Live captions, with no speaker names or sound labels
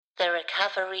The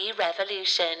Recovery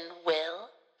Revolution will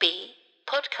be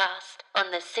podcast on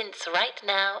the Since Right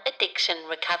Now Addiction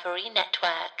Recovery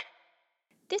Network.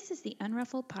 This is the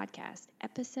Unruffled Podcast,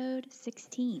 episode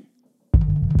 16.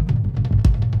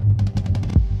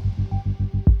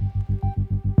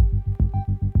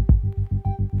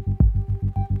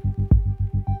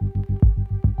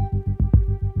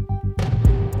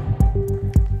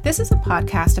 This is a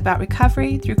podcast about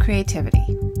recovery through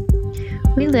creativity.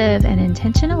 We live an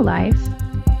intentional life.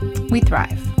 We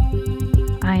thrive.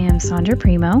 I am Sandra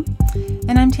Primo.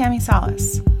 And I'm Tammy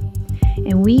Salas.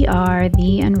 And we are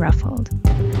the Unruffled.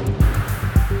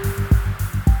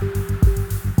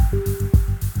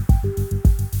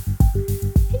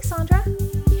 Hey, Sandra.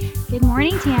 Good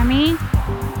morning, Tammy.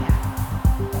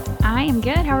 I am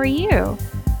good. How are you?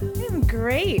 I'm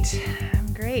great.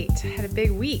 Had a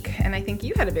big week, and I think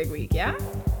you had a big week, yeah?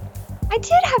 I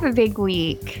did have a big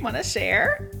week. Want to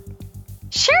share?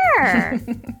 Sure.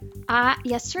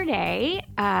 Yesterday,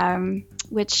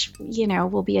 which,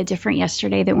 will be a different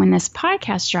yesterday than when this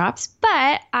podcast drops,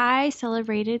 but I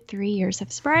celebrated 3 years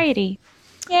of sobriety.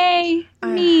 Yay,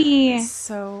 me.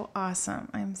 So awesome.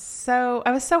 I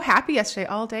was so happy yesterday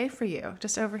all day for you,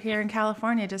 just over here in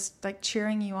California, just like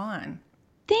cheering you on.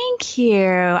 Thank you.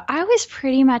 I was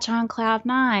pretty much on cloud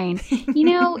nine.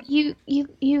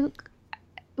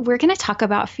 We're going to talk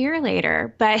about fear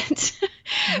later, but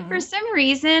for some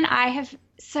reason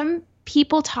some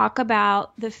people talk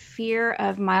about the fear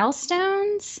of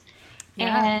milestones,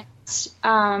 but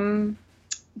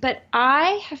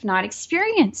I have not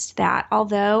experienced that,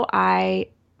 although I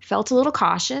felt a little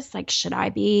cautious, like, should I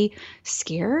be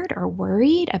scared or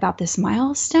worried about this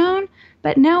milestone?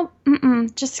 But no,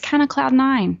 just kind of cloud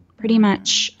nine pretty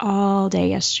much all day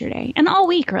yesterday and all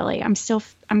week, really. I'm still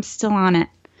on it.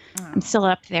 I'm still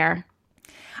up there.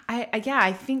 I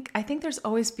think there's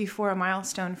always before a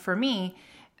milestone for me.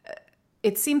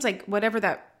 It seems like whatever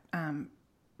that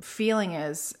feeling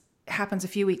is happens a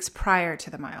few weeks prior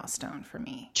to the milestone for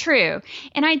me. True.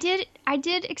 And I did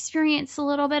experience a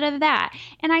little bit of that.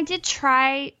 And I did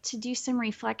try to do some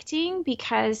reflecting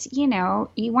because, you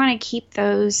want to keep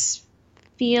those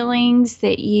feelings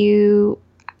that you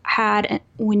had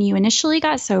when you initially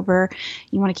got sober.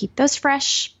 You want to keep those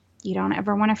fresh. You don't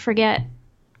ever want to forget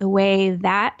the way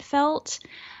that felt.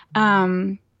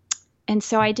 And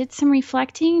so I did some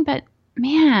reflecting, but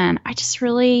man, I just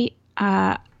really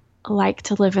like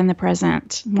to live in the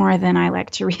present more than I like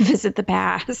to revisit the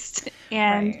past.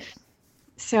 And right.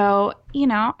 So,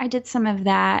 I did some of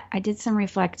that. I did some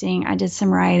reflecting. I did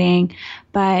some writing,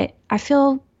 but I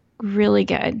feel really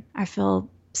good. I feel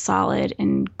solid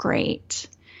and great.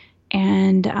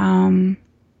 And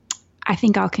I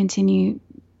think I'll continue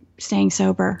staying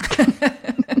sober.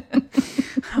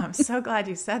 I'm so glad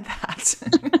you said that.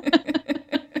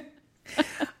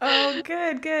 Oh,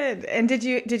 good. And did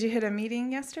you hit a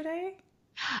meeting yesterday?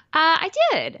 I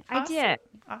did. Awesome. I did.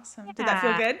 Awesome. Yeah. Did that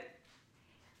feel good?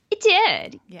 It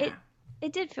did. Yeah.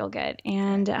 It did feel good.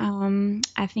 And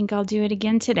I think I'll do it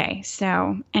again today.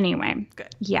 So anyway,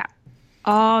 Good. Yeah,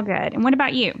 all good. And what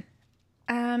about you?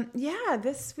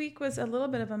 This week was a little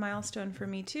bit of a milestone for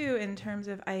me too, in terms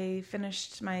of I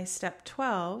finished my step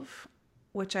 12,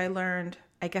 which I learned,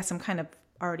 I guess I'm kind of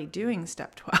already doing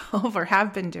step 12 or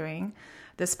have been doing.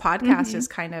 This podcast is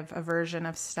kind of a version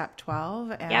of step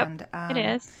 12. And it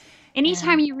is.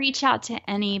 Anytime you reach out to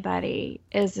anybody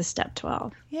is a step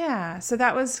 12. Yeah. So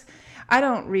that was, I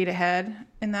don't read ahead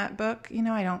in that book.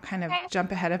 I don't kind of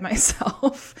jump ahead of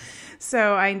myself.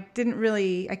 So I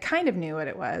kind of knew what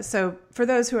it was. So for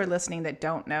those who are listening that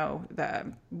don't know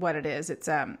what it is, it's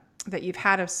that you've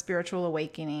had a spiritual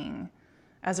awakening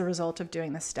as a result of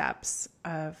doing the steps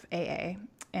of AA.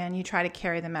 And you try to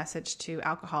carry the message to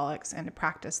alcoholics and to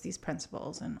practice these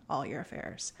principles in all your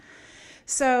affairs.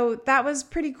 So that was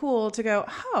pretty cool to go,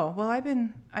 oh, well, I've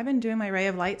been doing my Ray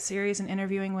of Light series and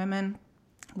interviewing women.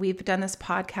 We've done this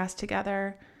podcast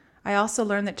together. I also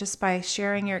learned that just by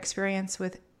sharing your experience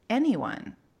with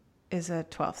anyone is a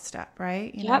 12th step,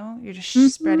 right? You're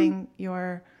just sharing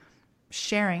your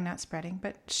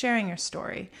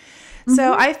story.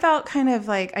 So I felt kind of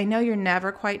like, I know you're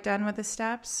never quite done with the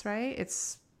steps, right?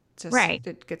 It's just,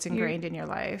 It gets ingrained in your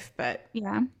life, but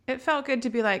it felt good to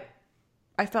be like,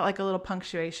 I felt like a little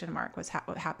punctuation mark was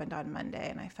what happened on Monday.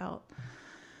 And I felt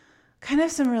kind of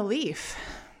some relief,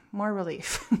 more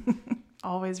relief,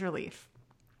 always relief.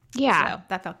 Yeah. So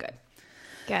that felt good.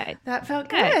 Good. That felt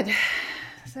good.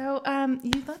 So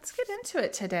let's get into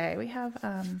it today. We have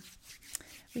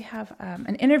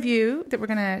an interview that we're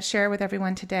going to share with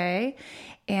everyone today.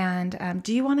 And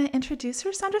do you want to introduce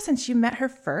her, Sandra, since you met her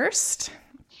first?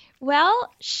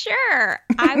 Well, sure.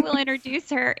 I will introduce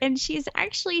her, and she's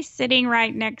actually sitting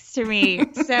right next to me.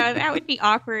 So that would be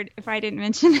awkward if I didn't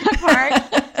mention that part.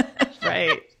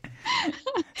 Right.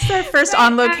 It's our first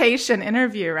on location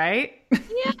interview, right?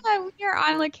 Yeah, we are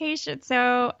on location.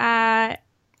 So, hi.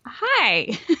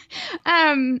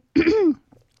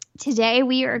 Today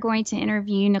we are going to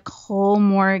interview Nicole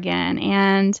Morgan,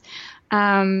 and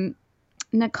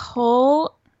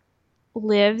Nicole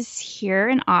lives here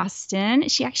in Austin.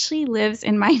 She actually lives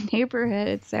in my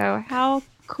neighborhood. So how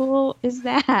cool is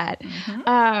that?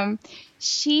 Mm-hmm.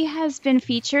 She has been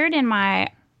featured in my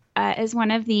as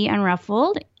one of the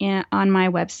Unruffled on my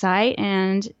website,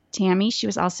 and Tammy, she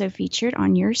was also featured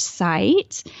on your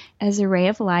site as a Ray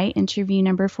of Light interview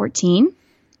number 14.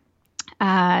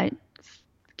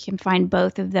 Can find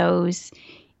both of those.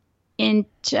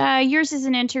 Yours is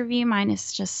an interview. Mine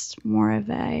is just more of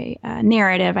a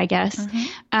narrative, I guess,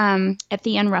 at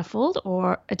the Unruffled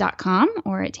 .com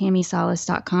or at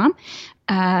tammysolace.com.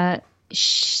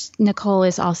 Nicole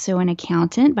is also an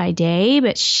accountant by day,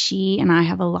 but she and I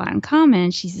have a lot in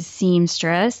common. She's a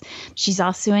seamstress. She's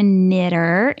also a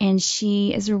knitter, and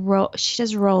she does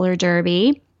roller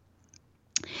derby.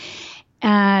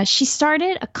 She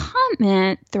started a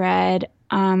comment thread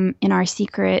in our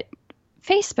secret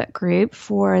Facebook group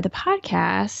for the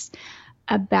podcast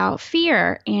about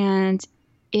fear, and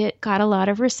it got a lot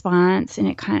of response,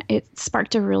 and it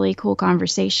sparked a really cool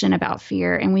conversation about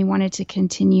fear, and we wanted to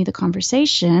continue the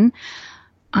conversation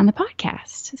on the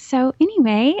podcast. So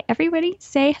anyway, everybody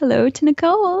say hello to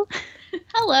Nicole.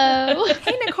 Hello.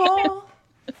 Hey, Nicole.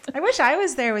 I wish I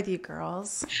was there with you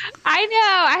girls. I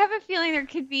know. I have a feeling there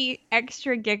could be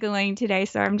extra giggling today,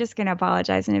 so I'm just going to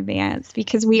apologize in advance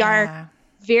because we are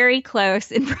very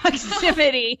close in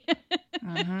proximity.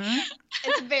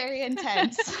 It's very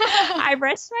intense. I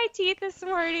brushed my teeth this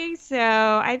morning, so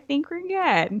I think we're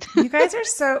good. You guys are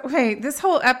this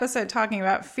whole episode talking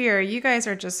about fear, you guys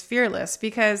are just fearless,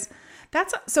 because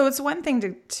it's one thing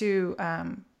to do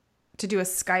a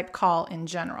Skype call in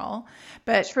general,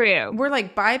 but True. We're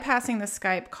like bypassing the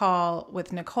Skype call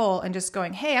with Nicole and just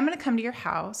going, hey, I'm going to come to your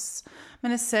house. I'm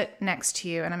going to sit next to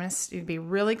you and I'm going to be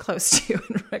really close to you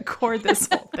and record this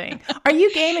whole thing. Are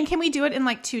you game? And can we do it in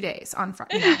like 2 days on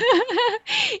Friday?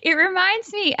 It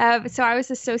reminds me of, so I was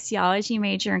a sociology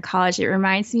major in college. It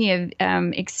reminds me of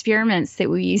experiments that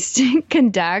we used to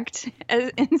conduct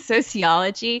in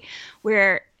sociology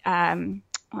where when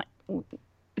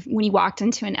you walked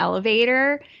into an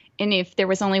elevator, and if there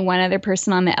was only one other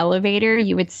person on the elevator,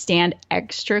 you would stand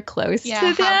extra close to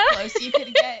them. Yeah, how close you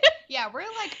could get. Yeah, we're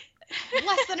like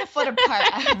less than a foot apart,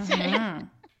 I would say.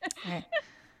 Okay.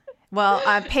 Well,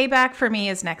 payback for me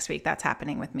is next week. That's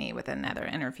happening with me with another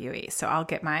interviewee. So I'll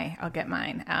get mine.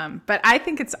 But I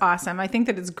think it's awesome. I think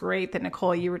that it's great that,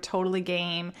 Nicole, you were totally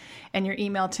game, and your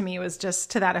email to me was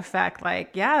just to that effect.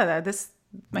 Like, yeah,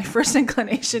 my first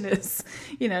inclination is,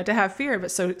 to have fear,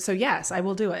 but so yes, I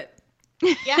will do it.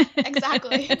 Yeah,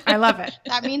 exactly. I love it.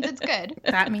 That means it's good.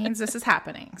 That means this is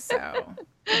happening. So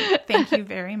thank you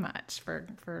very much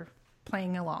for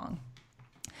playing along.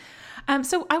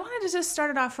 So I wanted to just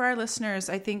start it off for our listeners.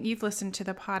 I think you've listened to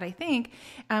the pod,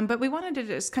 but we wanted to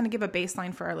just kind of give a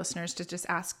baseline for our listeners to just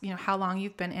ask, how long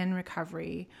you've been in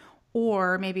recovery,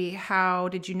 or maybe how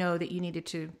did you know that you needed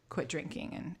to quit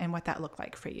drinking and what that looked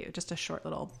like for you? Just a short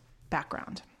little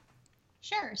background.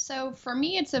 Sure. So for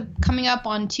me, it's coming up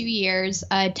on 2 years.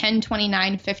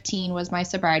 10/29/15 was my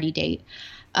sobriety date.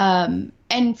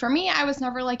 And for me, I was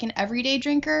never like an everyday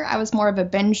drinker. I was more of a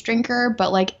binge drinker,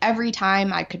 but like every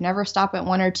time I could never stop at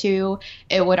 1 or 2.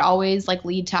 It would always like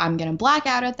lead to I'm going to black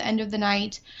out at the end of the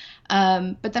night.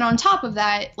 But then on top of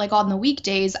that, like on the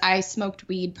weekdays, I smoked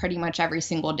weed pretty much every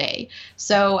single day.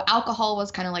 So alcohol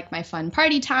was kind of like my fun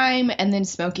party time. And then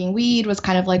smoking weed was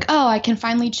kind of like, oh, I can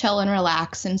finally chill and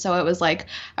relax. And so it was like,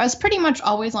 I was pretty much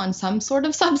always on some sort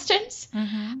of substance.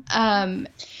 Mm-hmm. I'm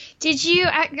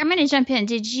going to jump in.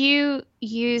 Did you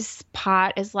use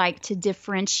pot as like to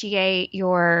differentiate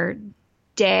your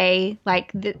day?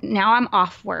 Like now I'm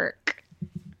off work.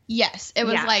 Yes, it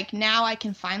was like, now I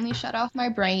can finally shut off my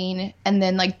brain. And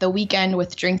then like the weekend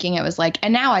with drinking, it was like,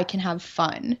 and now I can have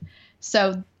fun.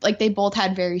 So like they both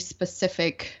had very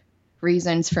specific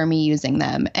reasons for me using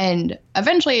them. And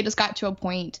eventually it just got to a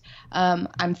point,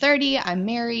 I'm 30, I'm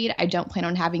married, I don't plan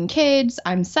on having kids,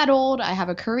 I'm settled, I have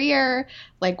a career.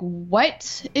 Like,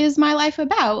 what is my life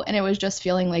about? And it was just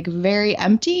feeling like very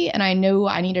empty, and I knew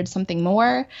I needed something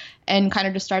more, and kind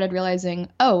of just started realizing,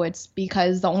 oh, it's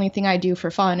because the only thing I do for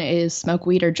fun is smoke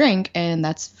weed or drink, and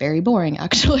that's very boring,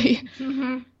 actually.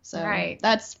 Mm-hmm. So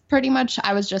That's pretty much,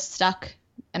 I was just stuck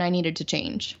and I needed to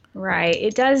change. Right.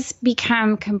 It does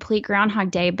become complete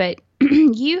Groundhog Day, but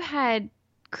you had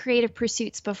creative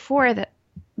pursuits before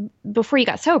you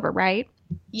got sober, right?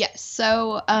 Yes.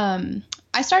 So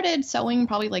I started sewing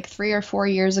probably like 3 or 4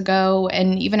 years ago.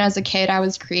 And even as a kid, I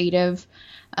was creative.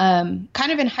 Kind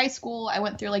of in high school, I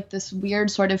went through like this weird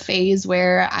sort of phase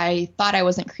where I thought I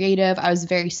wasn't creative. I was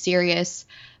very serious.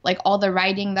 Like all the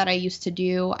writing that I used to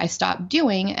do, I stopped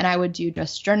doing, and I would do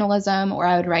just journalism, or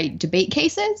I would write debate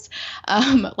cases,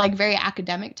 like very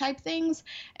academic type things.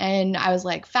 And I was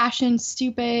like, fashion,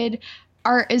 stupid.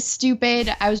 Art is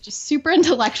stupid. I was just super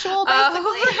intellectual, basically.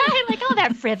 I like all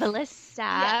that frivolous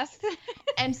stuff. Yes.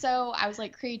 And so I was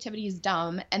like, creativity is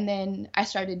dumb. And then I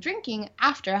started drinking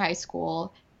after high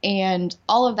school, and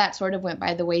all of that sort of went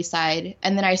by the wayside.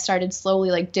 And then I started slowly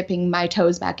like dipping my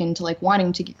toes back into like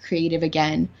wanting to get creative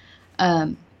again.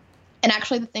 And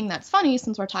actually the thing that's funny,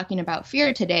 since we're talking about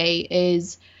fear today,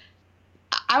 is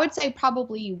I would say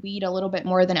probably weed a little bit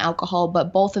more than alcohol,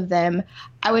 but both of them,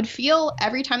 I would feel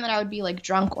every time that I would be like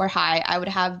drunk or high, I would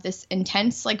have this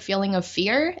intense like feeling of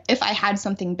fear if I had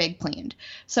something big planned.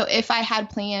 So if I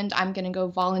had planned, I'm going to go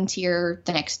volunteer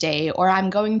the next day, or I'm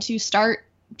going to start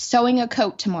sewing a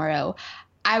coat tomorrow,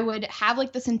 I would have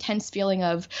like this intense feeling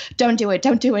of don't do it,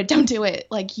 don't do it, don't do it.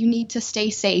 Like you need to stay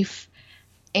safe.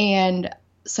 And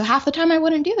so half the time I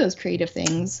wouldn't do those creative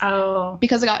things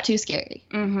because it got too scary.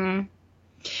 Mm-hmm.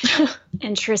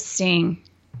 Interesting.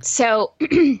 So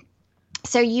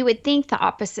you would think the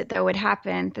opposite though would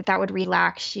happen, that would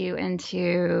relax you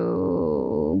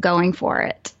into going for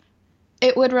it.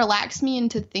 It would relax me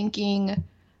into thinking,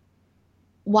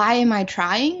 why am I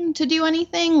trying to do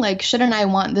anything? Like, shouldn't I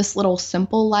want this little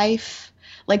simple life?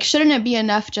 Like, shouldn't it be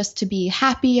enough just to be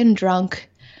happy and drunk?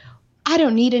 I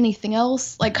don't need anything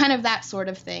else. Like, kind of that sort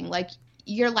of thing. Like,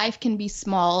 your life can be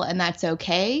small and that's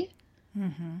okay.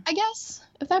 Mm-hmm. I guess,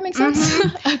 if that makes sense.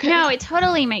 Mm-hmm. Okay. No, it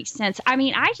totally makes sense. I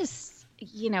mean, I just,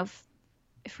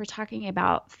 if we're talking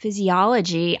about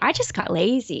physiology, I just got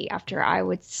lazy after I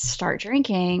would start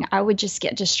drinking. I would just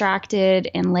get distracted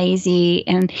and lazy.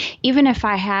 And even if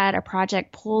I had a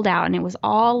project pulled out and it was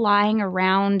all lying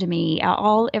around me,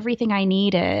 everything I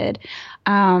needed,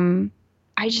 I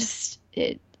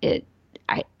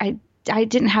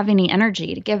didn't have any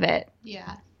energy to give it.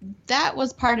 Yeah, that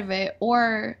was part of it.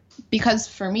 Or because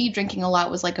for me, drinking a lot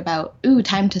was like about,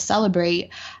 time to celebrate.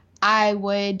 I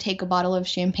would take a bottle of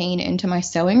champagne into my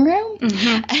sewing room.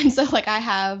 Mm-hmm. And so like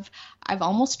I've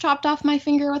almost chopped off my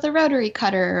finger with a rotary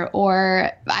cutter, or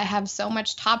I have so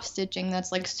much top stitching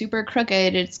that's like super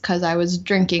crooked. It's because I was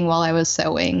drinking while I was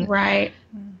sewing. Right.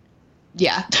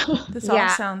 Yeah. This all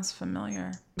sounds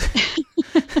familiar.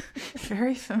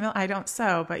 Very familiar. I don't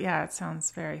sew, but yeah, it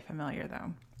sounds very familiar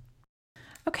though.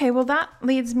 Okay, well that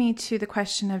leads me to the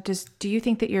question of do you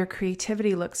think that your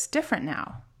creativity looks different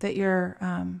now that you're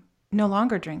no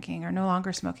longer drinking or no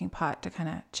longer smoking pot to kind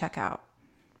of check out?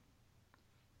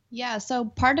 Yeah, so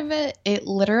part of it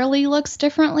literally looks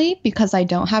differently because I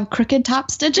don't have crooked top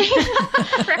stitching.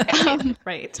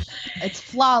 Right. It's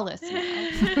flawless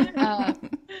now.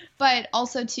 But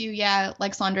also too, yeah,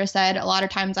 like Sandra said, a lot of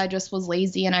times I just was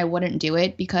lazy and I wouldn't do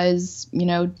it because,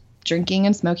 drinking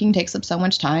and smoking takes up so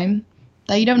much time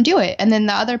that you don't do it. And then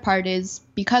the other part is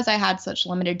because I had such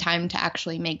limited time to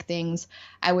actually make things,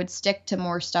 I would stick to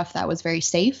more stuff that was very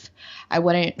safe. I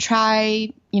wouldn't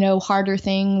try, harder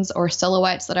things or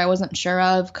silhouettes that I wasn't sure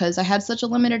of because I had such a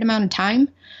limited amount of time.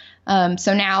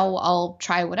 So now I'll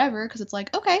try whatever because it's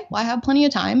like, okay, well, I have plenty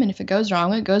of time. And if it goes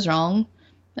wrong, it goes wrong.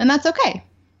 And that's okay.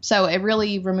 So it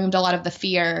really removed a lot of the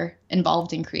fear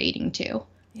involved in creating too.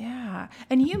 Yeah.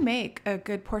 And you make a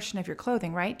good portion of your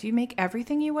clothing, right? Do you make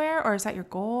everything you wear, or is that your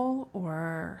goal,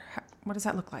 or what does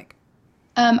that look like?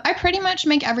 I pretty much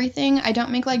make everything. I don't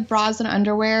make like bras and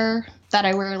underwear that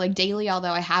I wear like daily,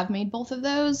 although I have made both of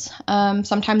those.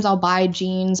 Sometimes I'll buy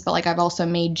jeans, but like I've also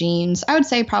made jeans. I would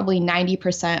say probably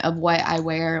 90% of what I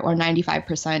wear, or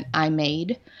 95% I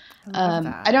made.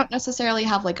 I don't necessarily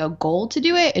have like a goal to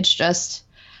do it. It's just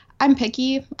I'm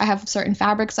picky. I have certain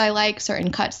fabrics I like,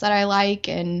 certain cuts that I like,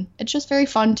 and it's just very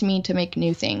fun to me to make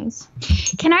new things.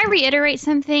 Can I reiterate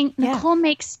something? Yeah. Nicole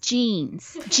makes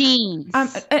jeans.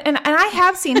 And I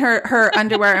have seen her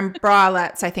underwear and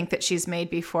bralettes, I think, that she's made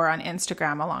before on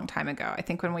Instagram a long time ago. I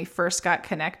think when we first got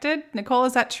connected. Nicole,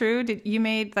 is that true? You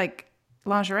made like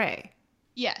lingerie?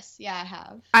 Yes. Yeah, I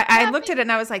have. I looked at it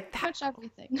and I was like, pretty much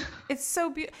everything. It's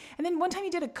so beautiful. And then one time you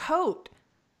did a coat.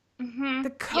 Mm-hmm. The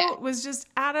coat was just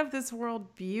out of this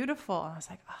world beautiful. I was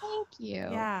like, oh, thank you.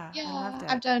 Yeah, I loved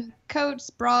it. I've done coats,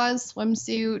 bras,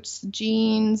 swimsuits,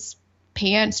 jeans,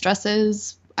 pants,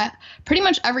 dresses. Pretty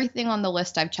much everything on the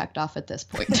list I've checked off at this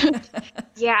point.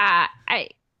 Yeah.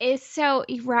 It's so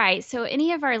right. So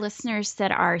any of our listeners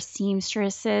that are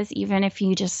seamstresses, even if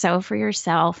you just sew for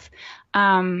yourself,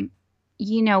 um,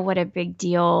 you know what a big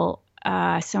deal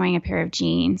sewing a pair of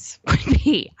jeans would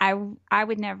be. I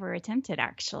would never attempt it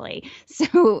actually.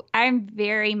 So I'm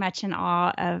very much in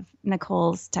awe of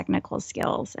Nicole's technical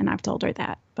skills, and I've told her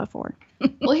that before.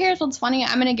 Well, here's what's funny.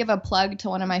 I'm going to give a plug to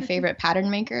one of my favorite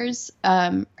pattern makers.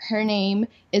 Her name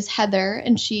is Heather,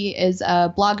 and she is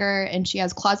a blogger, and she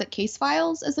has Closet Case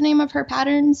Files as the name of her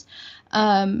patterns.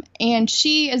 And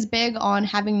she is big on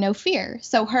having no fear.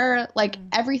 So her, like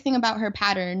everything about her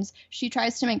patterns, she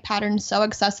tries to make patterns so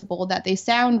accessible that they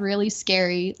sound really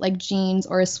scary, like jeans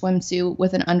or a swimsuit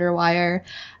with an underwire.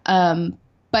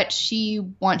 But she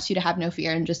wants you to have no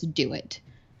fear and just do it.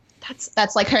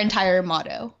 That's like her entire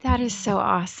motto. That is so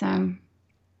awesome.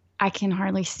 I can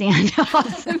hardly stand how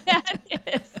awesome that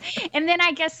is. And then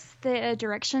I guess the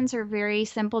directions are very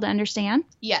simple to understand.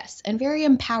 Yes, and very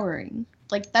empowering.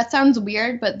 Like, that sounds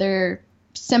weird, but they're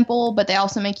simple, but they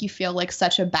also make you feel like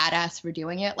such a badass for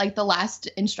doing it. Like, the last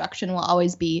instruction will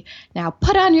always be, now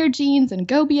put on your jeans and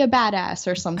go be a badass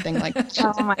or something like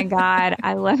that. Oh my God.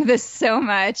 I love this so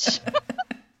much.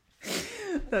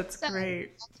 That's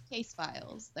great. Case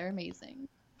files. They're amazing.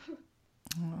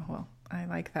 Oh, well, I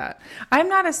like that. I'm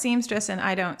not a seamstress and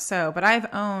I don't sew, but I've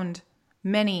owned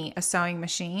many a sewing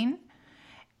machine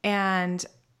and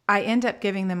I end up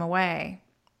giving them away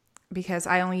because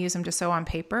I only use them to sew on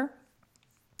paper.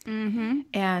 Mm-hmm.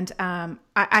 And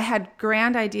I had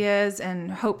grand ideas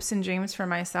and hopes and dreams for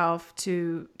myself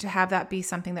to have that be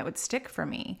something that would stick for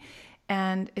me.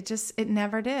 And it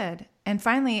never did. And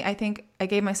finally, I think I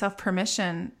gave myself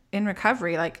permission in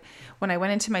recovery. Like when I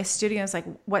went into my studio, I was like,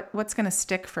 what's going to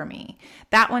stick for me?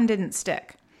 That one didn't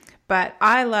stick. But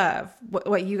I love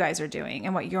what you guys are doing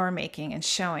and what you're making and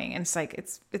showing. And it's like,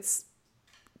 it's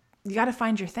you got to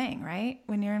find your thing, right?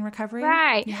 When you're in recovery,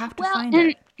 right? You have to find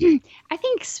it. I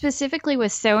think specifically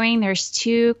with sewing, there's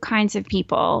two kinds of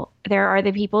people. There are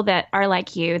the people that are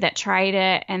like you that tried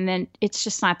it and then it's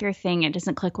just not their thing. It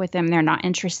doesn't click with them. They're not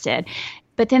interested.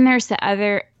 But then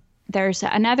there's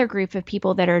another group of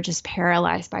people that are just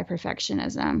paralyzed by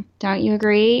perfectionism. Don't you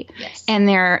agree? Yes. And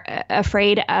they're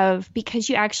afraid of, because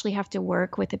you actually have to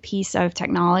work with a piece of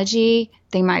technology.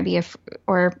 They might be,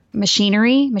 or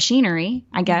machinery,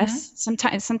 I guess.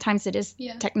 Mm-hmm. Sometimes it is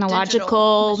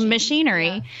technological machinery.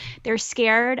 Yeah. They're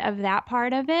scared of that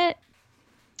part of it.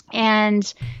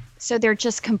 And so they're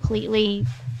just completely,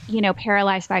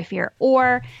 paralyzed by fear.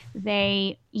 Or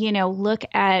they, look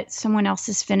at someone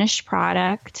else's finished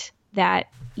product that,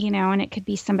 and it could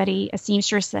be a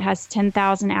seamstress that has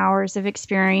 10,000 hours of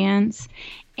experience,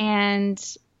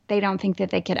 and they don't think that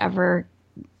they could ever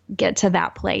get to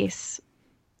that place.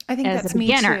 I think that's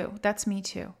me too. That's me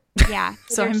too. Yeah.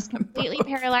 So they're I'm completely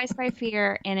paralyzed by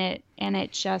fear, and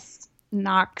it just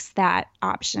knocks that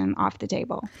option off the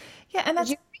table. Yeah, and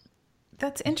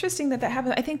that's interesting that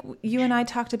happened. I think you and I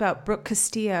talked about Brooke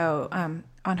Castillo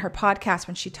on her podcast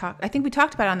when she talked. I think we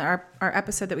talked about it on our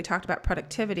episode that we talked about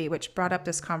productivity, which brought up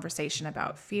this conversation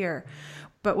about fear.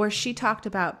 But where she talked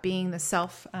about being the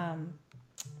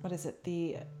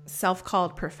the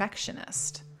self-called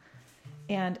perfectionist.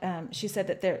 And she said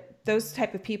that those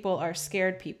type of people are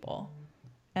scared people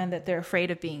and that they're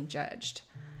afraid of being judged.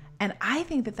 And I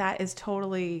think that is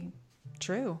totally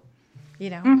true.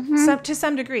 To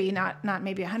some degree, not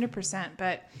maybe 100%,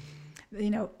 but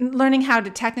learning how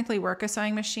to technically work a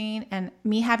sewing machine and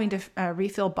me having to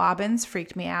refill bobbins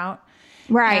freaked me out.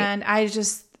 Right. And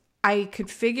I could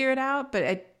figure it out,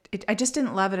 but I just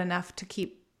didn't love it enough to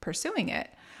keep pursuing it.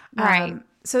 Right.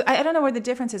 So I don't know where the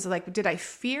difference is. Like, did I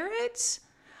fear it?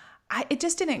 It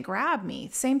just didn't grab me.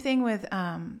 Same thing with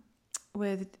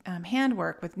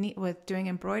handwork, with doing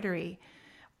embroidery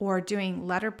or doing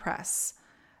letterpress.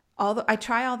 I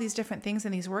try all these different things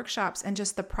in these workshops, and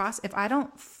just the process, if I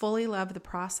don't fully love the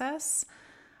process,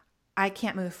 I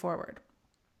can't move forward.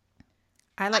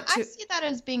 I see that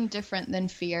as being different than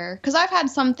fear, because I've had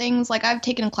some things, like I've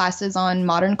taken classes on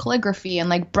modern calligraphy and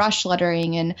like brush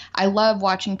lettering, and I love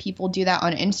watching people do that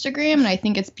on Instagram, and I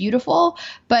think it's beautiful,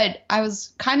 but I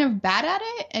was kind of bad at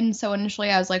it. And so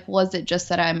initially I was like, well, is it just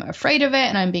that I'm afraid of it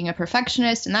and I'm being a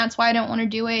perfectionist and that's why I don't want to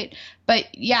do it? But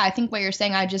yeah, I think what you're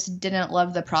saying, I just didn't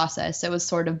love the process. It was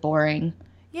sort of boring.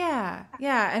 Yeah.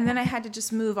 And then I had to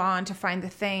just move on to find the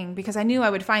thing, because I knew I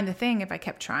would find the thing if I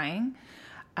kept trying.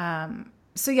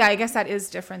 So yeah, I guess that is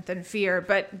different than fear,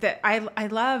 but I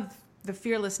love the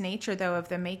fearless nature though of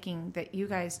the making that you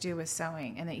guys do with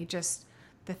sewing, and that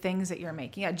the things that you're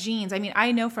making. Yeah, jeans. I mean,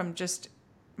 I know from just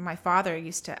my father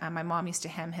my mom used to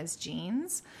hem his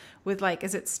jeans with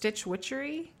is it stitch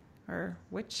witchery? or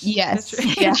witch. Yes.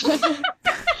 Yeah.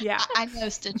 Yeah. I know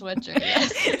Stitch Witcher.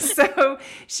 Yes. So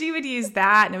she would use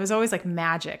that, and it was always like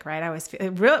magic, right?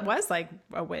 It really was like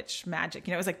a witch magic.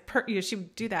 It was like she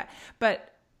would do that, but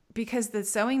because the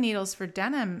sewing needles for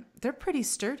denim, they're pretty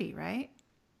sturdy, right?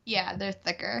 Yeah, they're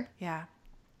thicker. Yeah.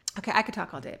 Okay, I could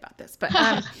talk all day about this, but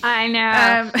I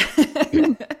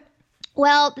know.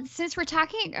 Well, since we're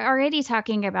already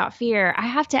talking about fear, I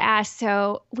have to ask.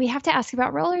 So we have to ask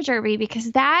about roller derby because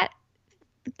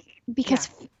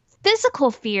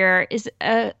physical fear is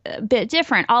a bit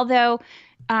different. Although,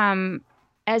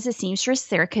 as a seamstress,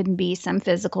 there can be some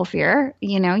physical fear.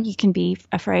 You can be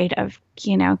afraid of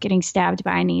getting stabbed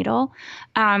by a needle,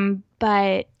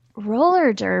 but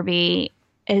roller derby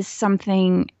is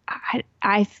something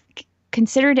I've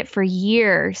considered it for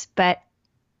years, but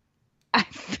I'm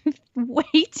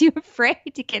way too afraid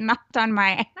to get knocked on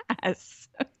my ass.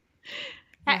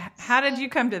 Yeah. How did you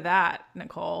come to that,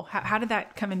 Nicole? How did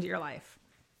that come into your life?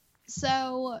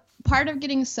 So part of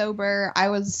getting sober, I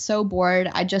was so bored.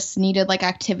 I just needed like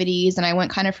activities, and I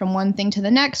went kind of from one thing to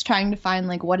the next, trying to find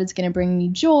like what is going to bring me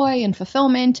joy and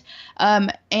fulfillment.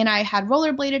 And I had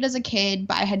rollerbladed as a kid,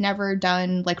 but I had never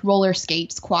done like roller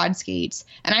skates, quad skates,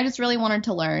 and I just really wanted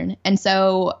to learn. And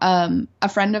so a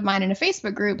friend of mine in a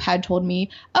Facebook group had told me,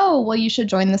 oh, well, you should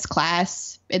join this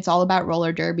class. It's all about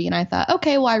roller derby. And I thought,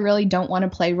 okay, well, I really don't want to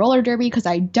play roller derby because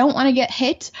I don't want to get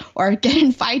hit or get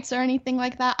in fights or anything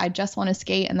like that. I just want to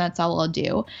skate, and that's all I'll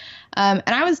do. And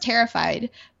I was terrified.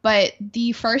 But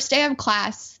the first day of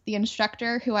class, the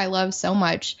instructor, who I love so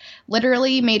much,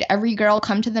 literally made every girl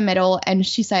come to the middle, and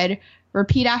she said,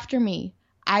 repeat after me.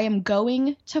 I am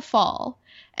going to fall.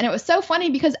 And it was so funny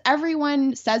because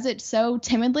everyone says it so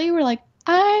timidly. We're like,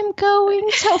 I'm going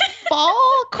to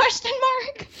fall, ?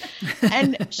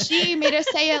 And she made us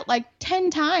say it like 10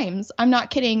 times. I'm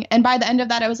not kidding. And by the end of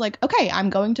that, I was like, okay,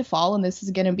 I'm going to fall, and this is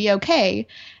going to be okay.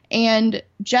 And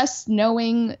just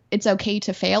knowing it's okay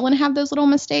to fail and have those little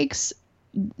mistakes,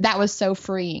 that was so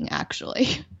freeing,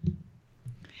 actually.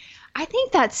 I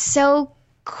think that's so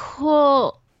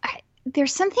cool.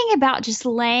 There's something about just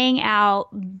laying out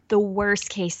the worst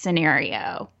case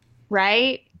scenario,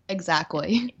 right?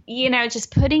 Exactly.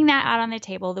 Just putting that out on the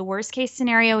table. The worst case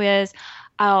scenario is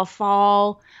I'll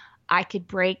fall. I could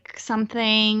break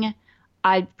something.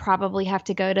 I'd probably have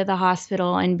to go to the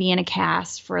hospital and be in a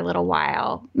cast for a little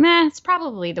while. It's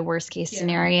probably the worst case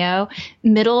scenario.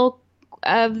 Middle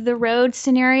of the road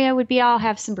scenario would be I'll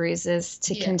have some bruises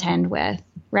to contend with,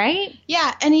 right?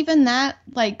 Yeah, and even that,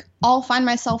 like, I'll find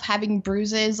myself having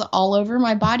bruises all over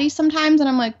my body sometimes, and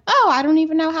I'm like, oh, I don't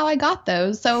even know how I got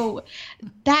those. So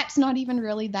that's not even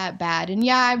really that bad. And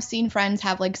yeah, I've seen friends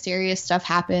have like serious stuff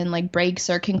happen, like breaks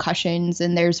or concussions,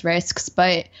 and there's risks,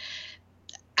 but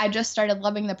I just started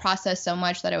loving the process so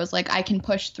much that it was like I can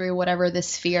push through whatever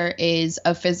this fear is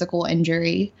of physical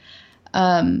injury.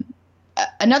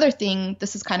 Another thing,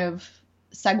 this is kind of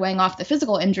segueing off the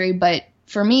physical injury, but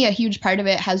for me, a huge part of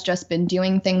it has just been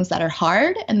doing things that are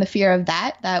hard, and the fear of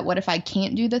that what if I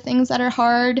can't do the things that are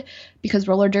hard because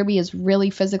roller derby is really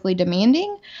physically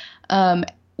demanding?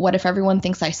 What if everyone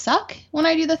thinks I suck when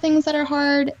I do the things that are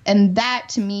hard? And that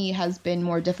to me has been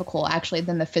more difficult actually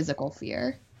than the physical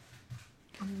fear.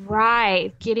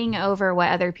 Right. Getting over what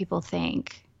other people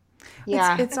think.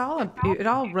 Yeah. It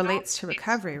all relates to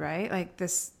recovery, right? Like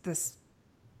this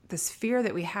fear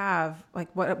that we have, like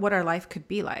what our life could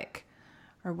be like,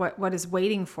 or what is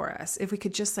waiting for us if we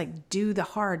could just like do the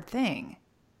hard thing.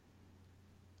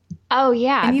 Oh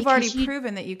yeah. And you've already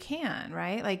proven that you can,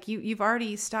 right? Like you've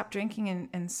already stopped drinking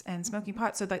and smoking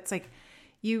pot. So that's like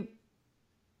you've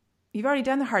already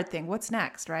done the hard thing. What's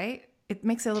next, right? It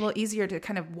makes it a little easier to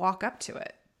kind of walk up to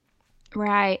it.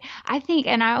 Right. I think,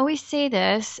 and I always say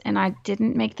this, and I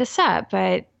didn't make this up,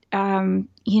 but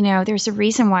there's a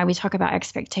reason why we talk about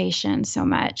expectation so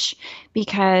much,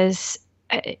 because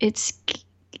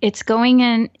it's going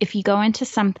in, if you go into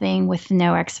something with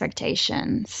no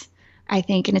expectations, I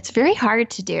think, and it's very hard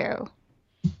to do.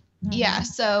 Yeah.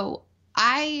 So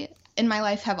I, in my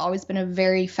life, have always been a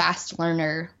very fast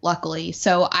learner, luckily.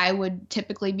 So I would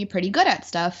typically be pretty good at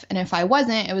stuff. And if I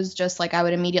wasn't, it was just like I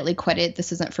would immediately quit it.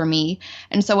 This isn't for me.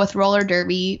 And so with roller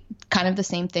derby, kind of the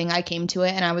same thing. I came to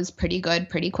it and I was pretty good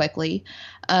pretty quickly.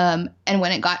 And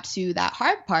when it got to that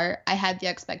hard part, I had the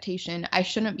expectation I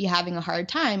shouldn't be having a hard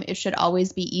time. It should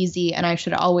always be easy, and I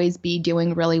should always be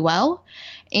doing really well.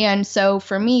 And so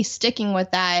for me, sticking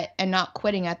with that and not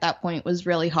quitting at that point was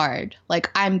really hard. Like,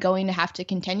 I'm going to have to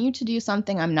continue to do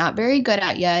something I'm not very good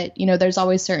at yet. There's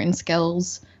always certain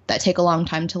skills that take a long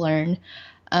time to learn.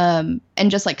 And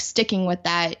just like sticking with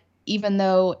that even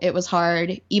though it was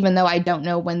hard, even though I don't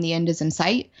know when the end is in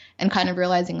sight, and kind of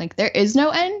realizing like there is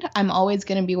no end. I'm always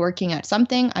going to be working at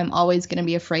something. I'm always going to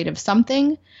be afraid of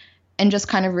something, and just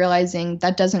kind of realizing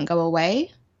that doesn't go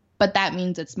away, but that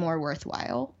means it's more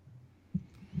worthwhile.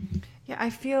 Yeah, I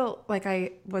feel like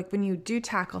when you do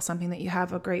tackle something that you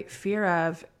have a great fear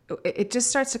of, it just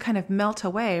starts to kind of melt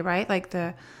away, right? Like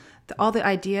all the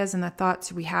ideas and the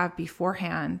thoughts we have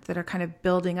beforehand that are kind of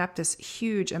building up this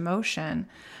huge emotion.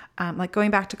 Like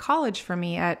going back to college for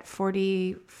me at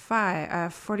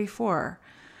 44,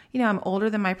 I'm older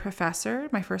than my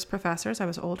first professors. I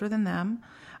was older than them,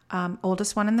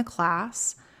 oldest one in the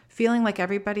class, feeling like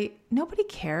nobody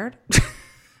cared.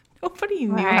 Nobody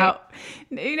knew how,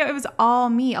 it was all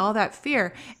me, all that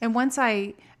fear. And once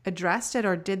I addressed it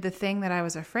or did the thing that I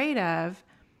was afraid of,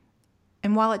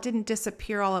 and while it didn't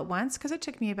disappear all at once, because it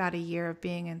took me about a year of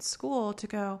being in school to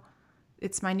go,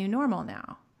 it's my new normal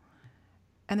now.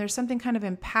 And there's something kind of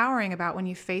empowering about when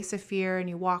you face a fear and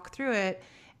you walk through it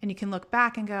and you can look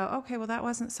back and go, okay, well, that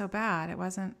wasn't so bad. It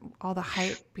wasn't all the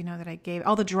hype, that I gave,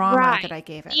 all the drama that I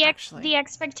gave it, actually. The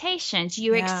expectations.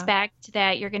 You expect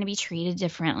that you're going to be treated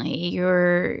differently.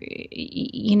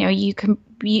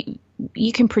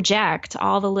 You can project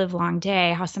all the live long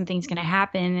day how something's going to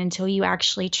happen until you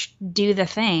actually do the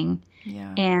thing.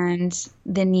 Yeah. And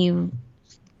then you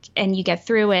get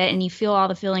through it and you feel all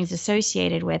the feelings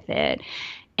associated with it.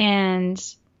 And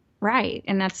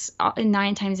that's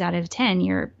 9 times out of 10,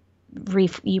 you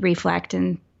reflect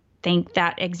and think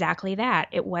that exactly that.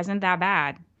 It wasn't that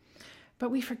bad. But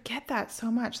we forget that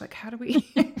so much. Like, how do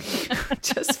we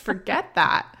just forget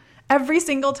that every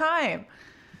single time?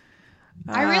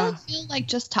 I really feel like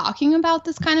just talking about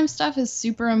this kind of stuff is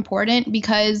super important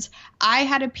because I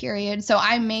had a period. So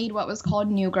I made what was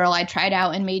called New Girl. I tried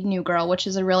out and made New Girl, which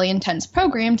is a really intense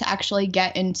program to actually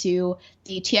get into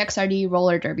the TXRD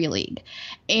Roller Derby League.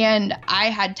 And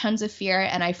I had tons of fear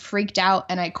and I freaked out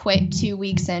and I quit 2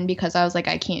 weeks in because I was like,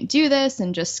 I can't do this,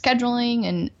 and just scheduling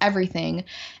and everything.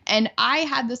 And I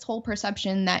had this whole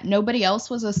perception that nobody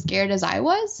else was as scared as I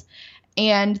was,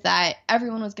 and that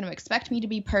everyone was going to expect me to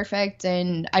be perfect,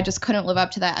 and I just couldn't live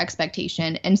up to that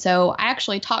expectation. And so I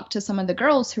actually talked to some of the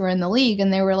girls who were in the league,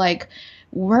 and they were like,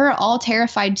 we're all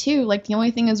terrified too. Like, the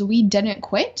only thing is we didn't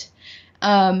quit.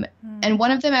 And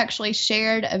one of them actually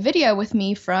shared a video with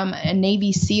me from a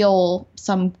Navy SEAL,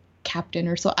 some captain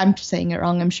or so. I'm saying it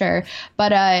wrong, I'm sure.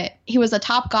 But he was a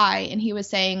top guy, and he was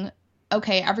saying,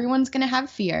 okay, everyone's going to have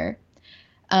fear.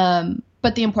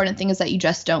 But the important thing is that you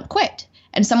just don't quit.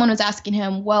 And someone was asking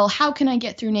him, well, how can I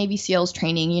get through Navy SEALs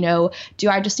training? Do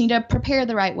I just need to prepare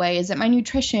the right way? Is it my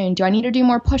nutrition? Do I need to do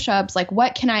more push-ups? Like,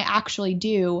 what can I actually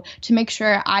do to make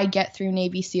sure I get through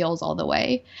Navy SEALs all the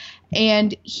way?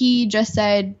 And he just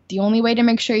said, the only way to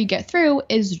make sure you get through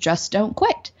is just don't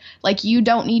quit. Like, you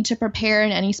don't need to prepare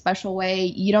in any special way.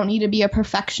 You don't need to be a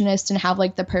perfectionist and have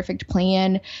like the perfect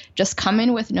plan. Just come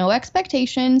in with no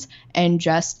expectations and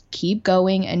just keep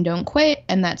going and don't quit.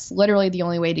 And that's literally the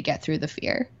only way to get through the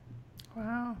fear.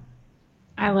 Wow.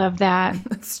 I love that.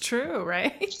 That's true,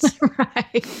 right?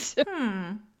 Right.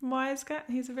 Wise guy.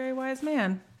 He's a very wise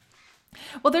man.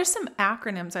 Well, there's some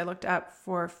acronyms I looked up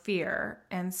for fear.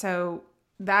 And so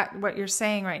what you're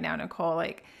saying right now, Nicole,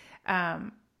 like,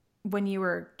 when you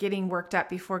were getting worked up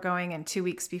before going and 2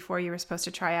 weeks before you were supposed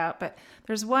to try out, but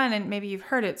there's one, and maybe you've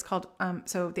heard it, it's called,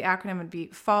 so the acronym would be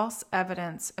false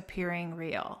evidence appearing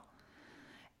real.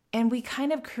 And we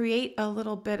kind of create a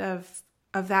little bit of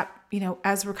that,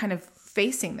 as we're kind of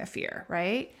facing the fear,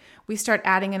 right? We start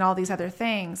adding in all these other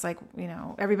things like,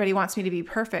 everybody wants me to be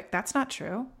perfect. That's not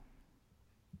true.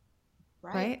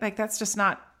 Right? Like, that's just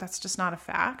not a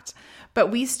fact.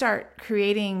 But we start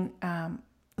creating,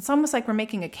 it's almost like we're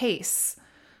making a case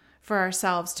for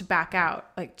ourselves to back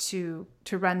out, like to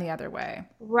run the other way.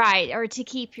 Right. Or to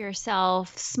keep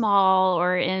yourself small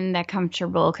or in that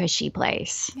comfortable, cushy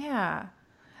place. Yeah.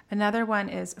 Another one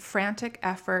is frantic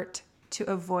effort to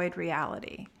avoid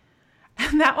reality.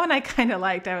 And that one I kind of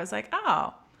liked. I was like,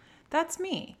 oh, that's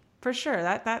me for sure.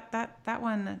 That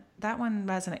one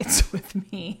resonates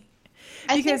with me.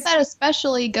 I think that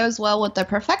especially goes well with the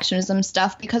perfectionism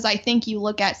stuff, because I think you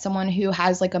look at someone who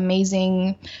has like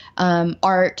amazing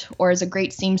art, or is a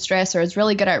great seamstress, or is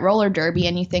really good at roller derby,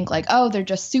 and you think like, oh, they're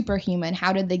just superhuman.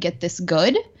 How did they get this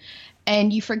good?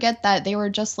 And you forget that they were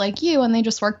just like you, and they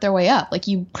just worked their way up. Like,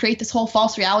 you create this whole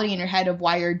false reality in your head of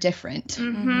why you're different.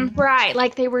 Mm-hmm. Right.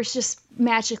 Like they were just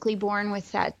magically born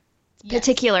with that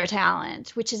particular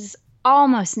talent, which is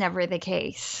almost never the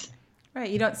case. Right.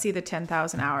 You don't see the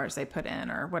 10,000 hours they put in,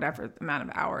 or whatever amount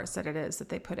of hours that it is that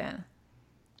they put in.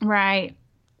 Right.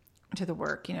 the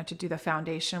work, to do the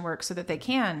foundation work so that they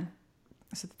can,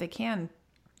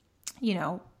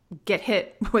 get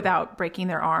hit without breaking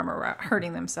their arm or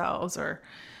hurting themselves or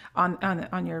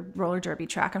on your roller derby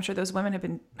track. I'm sure those women have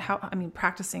been,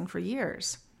 practicing for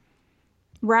years.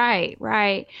 Right.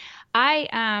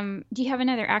 Do you have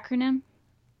another acronym?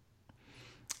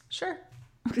 Sure.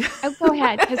 Oh, go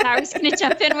ahead, because I was going to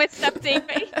jump in with something,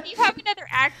 but if you have another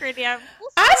acronym.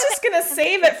 I was just going to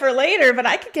save it for later, but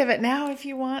I could give it now if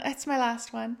you want. That's my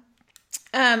last one.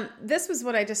 This was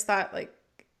what I just thought,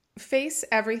 face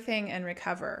everything and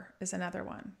recover is another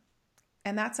one.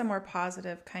 And that's a more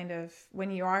positive kind of,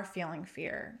 when you are feeling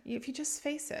fear, if you just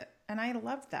face it. And I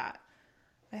loved that.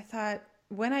 I thought,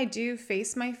 when I do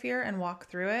face my fear and walk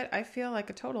through it, I feel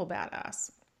like a total badass.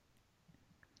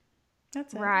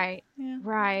 That's it. Right. Yeah.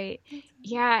 Right.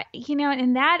 Yeah.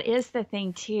 And that is the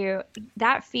thing too.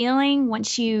 That feeling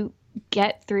once you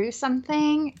get through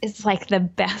something is like the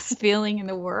best feeling in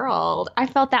the world. I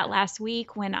felt that last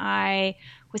week when I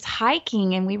was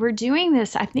hiking and we were doing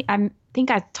this. I think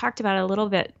I talked about it a little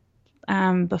bit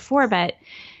before, but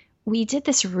we did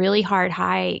this really hard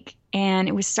hike and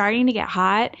it was starting to get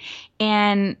hot,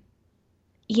 and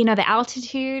the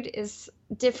altitude is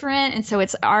different, and so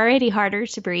it's already harder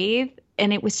to breathe.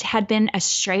 And it had been a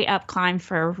straight up climb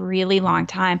for a really long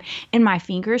time, and my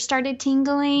fingers started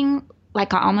tingling.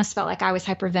 Like I almost felt like I was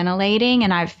hyperventilating.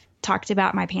 And I've talked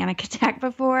about my panic attack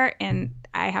before, and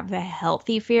I have the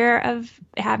healthy fear of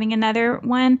having another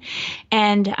one.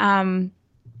 And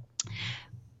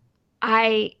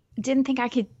I didn't think I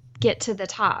could get to the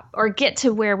top or get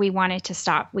to where we wanted to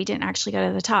stop. We didn't actually go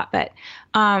to the top, but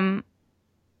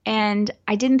and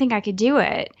I didn't think I could do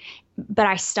it. But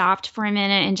I stopped for a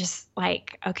minute and just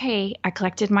okay, I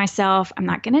collected myself. I'm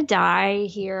not going to die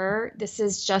here. This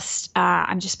is just,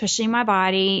 I'm just pushing my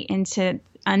body into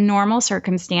normal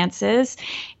circumstances,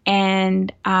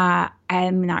 and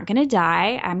I'm not going to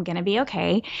die. I'm going to be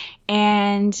okay.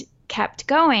 And kept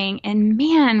going. And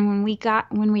man,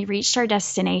 when we reached our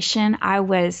destination, I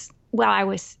was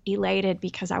elated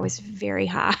because I was very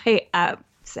high up,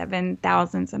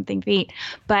 7,000 something feet,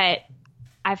 but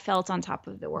I felt on top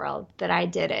of the world that I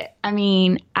did it.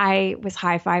 I was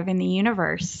high-fiving the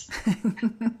universe.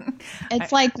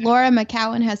 It's like Laura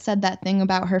McCowan has said that thing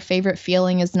about her favorite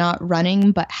feeling is not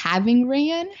running, but having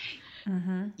ran.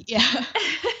 Mm-hmm. Yeah.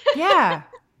 Yeah.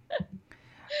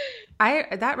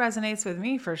 That resonates with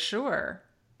me for sure.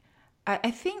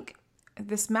 I think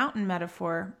this mountain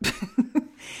metaphor,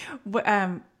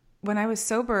 when I was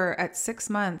sober at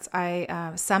 6 months, I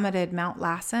summited Mount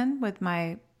Lassen with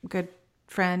my good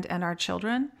friend and our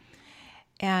children,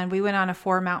 and we went on a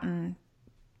 4-mountain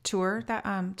tour that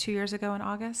 2 years ago in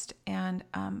August, and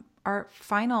our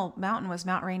final mountain was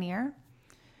Mount Rainier,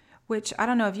 which I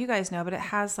don't know if you guys know, but it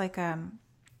has a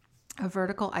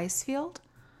vertical ice field.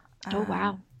 Oh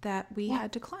wow! That we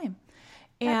had to climb.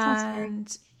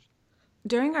 And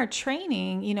during our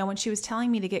training, when she was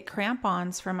telling me to get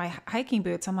crampons for my hiking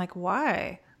boots, I'm like,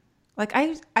 why?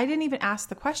 I didn't even ask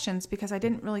the questions because I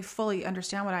didn't really fully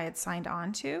understand what I had signed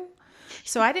on to.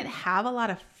 So I didn't have a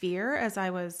lot of fear as I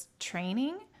was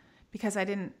training because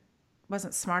I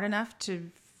wasn't smart enough to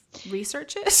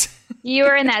research it. You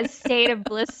were in that state of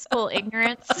blissful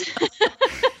ignorance,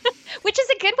 which is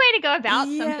a good way to go about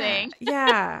something.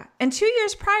 Yeah. And 2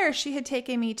 years prior, she had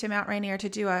taken me to Mount Rainier to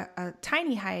do a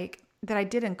tiny hike that I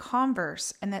did in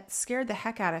Converse, and that scared the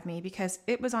heck out of me because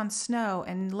it was on snow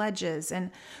and ledges. And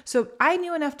so I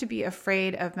knew enough to be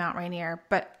afraid of Mount Rainier,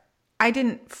 but I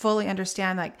didn't fully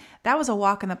understand, that was a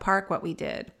walk in the park, what we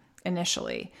did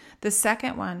initially. The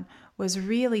second one was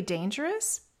really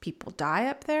dangerous. People die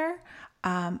up there.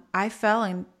 I fell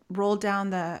and rolled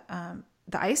down the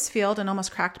ice field and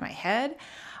almost cracked my head.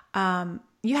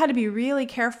 You had to be really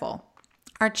careful.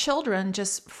 Our children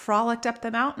just frolicked up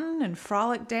the mountain and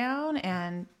frolicked down,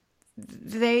 and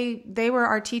they were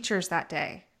our teachers that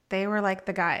day. They were like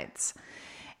the guides.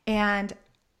 And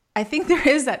I think there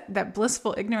is that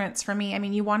blissful ignorance for me.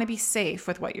 You want to be safe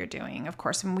with what you're doing, of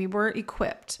course. And we were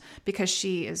equipped because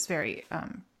she is very,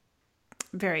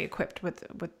 very equipped with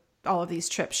all of these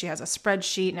trips. She has a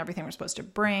spreadsheet and everything we're supposed to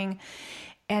bring.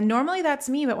 And normally that's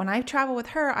me, but when I travel with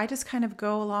her, I just kind of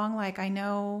go along like I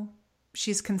know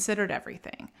she's considered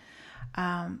everything.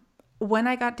 When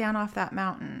I got down off that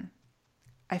mountain,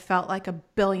 I felt like $1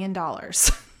 billion.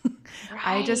 Right.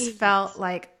 I just felt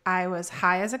like I was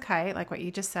high as a kite, like what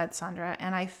you just said, Sandra.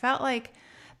 And I felt like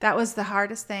that was the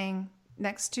hardest thing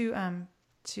next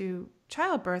to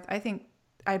childbirth I think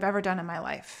I've ever done in my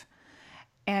life.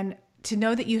 And to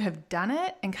know that you have done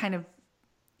it, and kind of,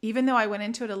 even though I went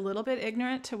into it a little bit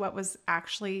ignorant to what was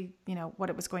actually, what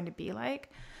it was going to be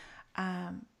like,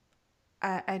 it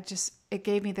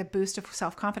gave me the boost of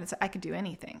self-confidence that I could do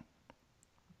anything.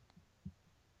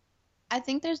 I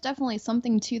think there's definitely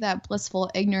something to that blissful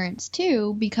ignorance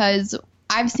too, because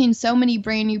I've seen so many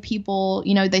brand new people,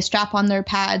 they strap on their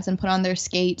pads and put on their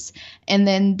skates and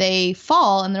then they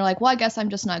fall and they're like, well, I guess I'm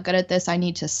just not good at this. I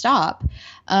need to stop.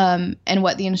 And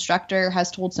what the instructor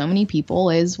has told so many people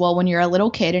is, well, when you're a little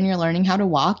kid and you're learning how to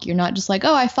walk, you're not just like,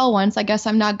 oh, I fell once. I guess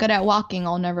I'm not good at walking.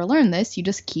 I'll never learn this. You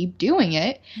just keep doing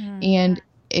it. And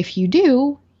if you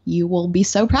do, you will be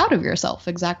so proud of yourself.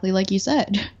 Exactly like you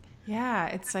said. Yeah.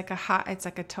 It's like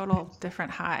a total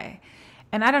different high.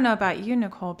 And I don't know about you,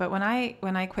 Nicole, but when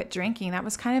I quit drinking, that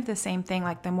was kind of the same thing.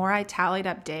 Like the more I tallied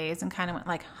up days and kind of went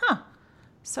like,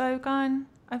 so I've gone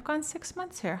 6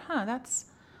 months here.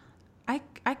 I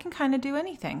can kind of do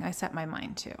anything I set my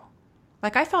mind to.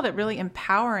 Like I felt it really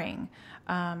empowering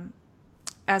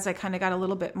as I kind of got a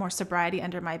little bit more sobriety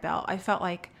under my belt. I felt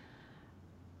like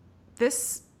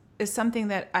this is something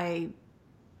that I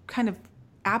kind of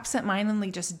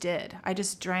absentmindedly just did. I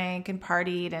just drank and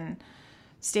partied and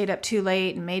stayed up too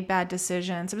late and made bad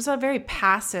decisions. It was a very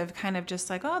passive kind of just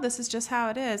like, oh, this is just how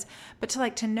it is. But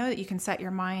to know that you can set your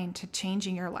mind to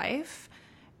changing your life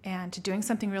and to doing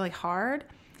something really hard,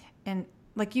 and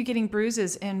like you getting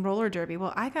bruises in roller derby.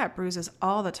 Well, I got bruises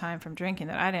all the time from drinking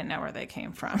that I didn't know where they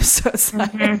came from. So it's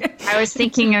like, I was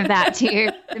thinking of that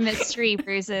too. The mystery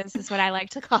bruises is what I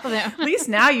like to call them. At least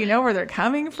now you know where they're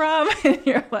coming from. And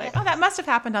you're like, oh, that must have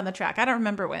happened on the track. I don't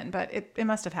remember when, but it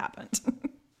must have happened.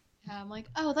 I'm like,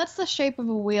 oh, that's the shape of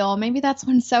a wheel. Maybe that's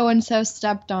when so-and-so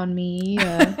stepped on me.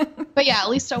 But yeah, at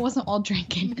least I wasn't while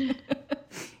drinking.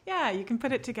 Yeah, you can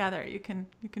put it together. You can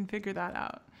figure that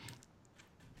out.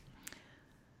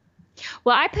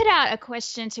 Well, I put out a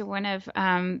question to one of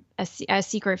a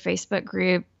secret Facebook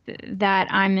group that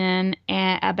I'm in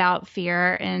about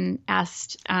fear and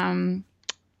asked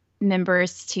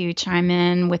members to chime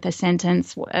in with a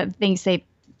sentence of things they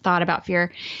thought about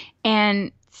fear.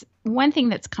 And one thing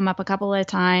that's come up a couple of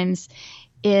times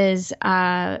is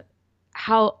how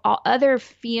all other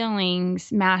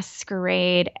feelings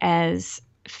masquerade as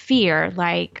fear,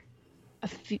 like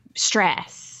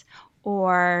stress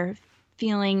or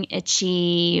feeling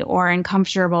itchy or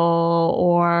uncomfortable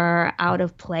or out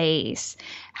of place,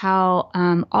 how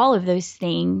all of those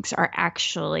things are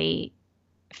actually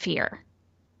fear.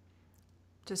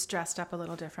 Just dressed up a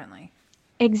little differently.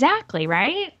 Exactly,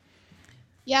 right?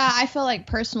 Yeah, I feel like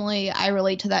personally I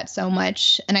relate to that so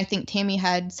much. And I think Tammy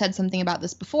had said something about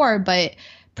this before, but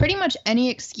pretty much any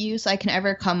excuse I can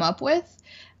ever come up with,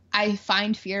 I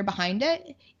find fear behind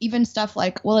it. Even stuff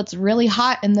like, well, it's really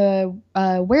hot in the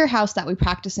warehouse that we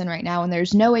practice in right now and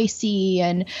there's no AC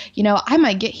and, I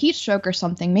might get heat stroke or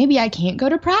something. Maybe I can't go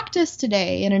to practice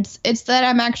today. And it's that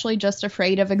I'm actually just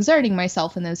afraid of exerting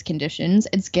myself in those conditions.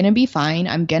 It's going to be fine.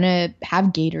 I'm going to have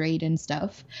Gatorade and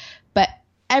stuff. But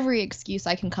every excuse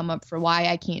I can come up for why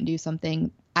I can't do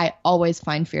something, I always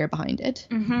find fear behind it.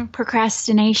 Mm-hmm.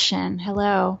 Procrastination.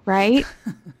 Hello, right?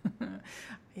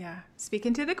 Yeah.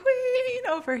 Speaking to the queen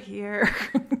over here.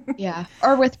 Yeah.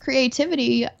 Or with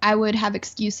creativity, I would have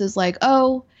excuses like,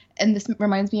 oh, and this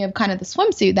reminds me of kind of the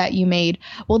swimsuit that you made.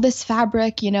 Well, this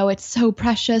fabric, it's so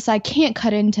precious. I can't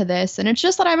cut into this. And it's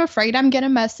just that I'm afraid I'm going to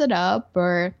mess it up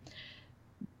or,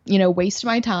 waste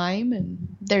my time.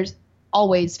 And there's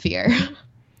always fear.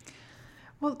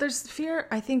 Well, there's fear.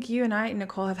 I think you and I,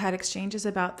 Nicole, have had exchanges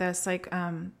about this. Like,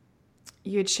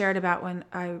 you had shared about when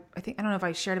I don't know if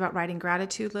I shared about writing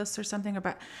gratitude lists or something,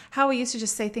 about how we used to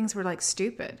just say things were like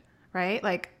stupid, right?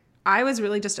 Like I was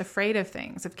really just afraid of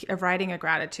things, of writing a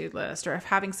gratitude list or of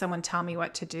having someone tell me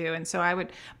what to do. And so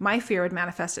my fear would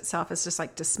manifest itself as just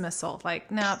like dismissal. Like,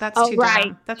 no, that's too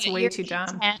dumb. That's way too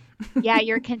dumb. Yeah.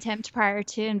 Your contempt prior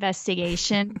to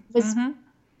investigation was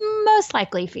most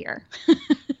likely fear.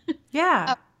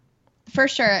 Yeah. For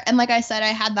sure. And like I said, I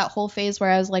had that whole phase where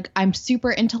I was like, I'm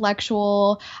super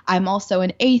intellectual. I'm also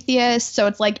an atheist. So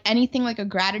it's like anything like a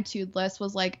gratitude list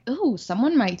was like, ooh,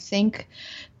 someone might think,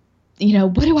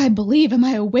 what do I believe? Am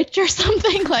I a witch or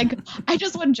something? Like I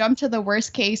just would jump to the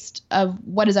worst case of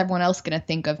what is everyone else going to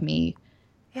think of me?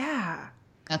 Yeah.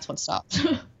 That's what stopped.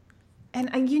 And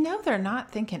they're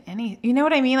not thinking any, you know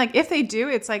what I mean? Like if they do,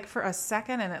 it's like for a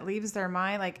second and it leaves their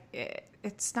mind. Like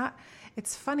it's not,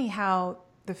 it's funny how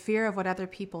the fear of what other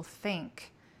people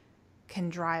think can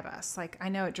drive us. Like I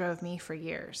know it drove me for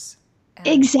years.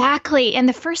 Exactly. And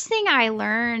the first thing I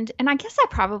learned, and I guess I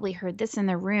probably heard this in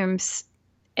the rooms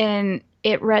and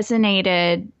it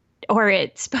resonated or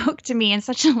it spoke to me in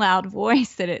such a loud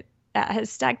voice that it has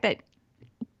stuck, that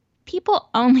people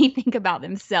only think about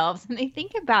themselves and they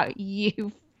think about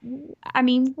you I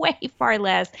mean, way far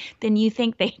less than you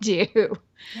think they do.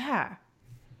 Yeah.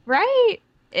 Right?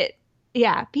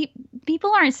 Yeah.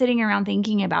 People aren't sitting around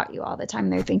thinking about you all the time.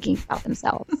 They're thinking about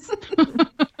themselves.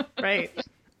 Right.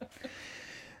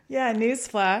 Yeah.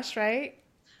 Newsflash, right?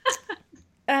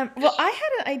 Well, I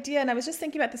had an idea, and I was just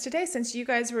thinking about this today, since you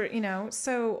guys were,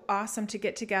 so awesome to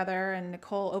get together, and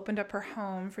Nicole opened up her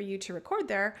home for you to record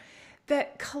there,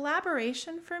 that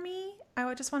collaboration for me,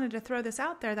 just wanted to throw this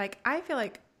out there. Like, I feel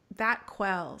like that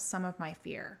quells some of my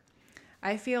fear.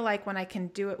 I feel like when I can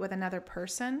do it with another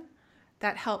person,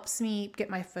 that helps me get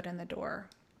my foot in the door.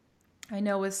 I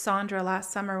know with Sandra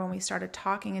last summer, when we started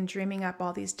talking and dreaming up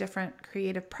all these different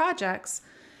creative projects,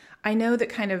 I know that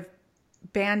kind of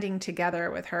banding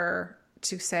together with her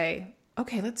to say,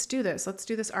 okay, let's do this. Let's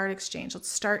do this art exchange. Let's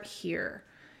start here,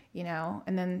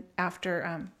 And then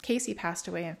after Casey passed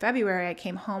away in February, I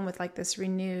came home with like this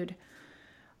renewed,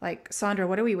 like, Sandra,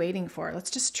 what are we waiting for? Let's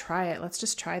just try it. Let's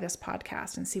just try this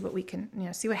podcast and see what we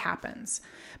can, see what happens.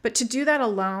 But to do that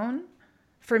alone,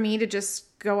 for me to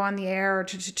just go on the air or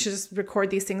to just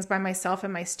record these things by myself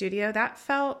in my studio, that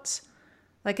felt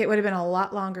like it would have been a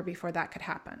lot longer before that could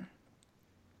happen.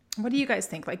 What do you guys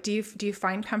think? Like, do you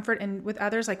find comfort with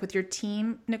others, like with your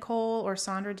team, Nicole or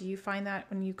Sandra? Do you find that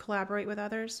when you collaborate with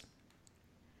others?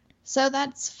 So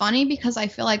that's funny because I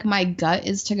feel like my gut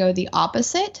is to go the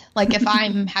opposite. Like if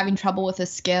I'm having trouble with a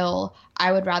skill,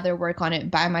 I would rather work on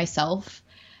it by myself.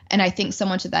 And I think so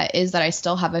much of that is that I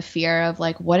still have a fear of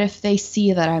like, what if they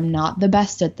see that I'm not the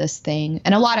best at this thing?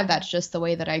 And a lot of that's just the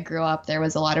way that I grew up. There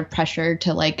was a lot of pressure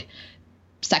to like,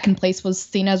 second place was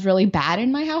seen as really bad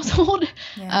in my household.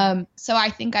 Yeah. So I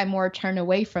think I more turn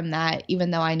away from that,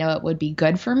 even though I know it would be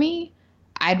good for me.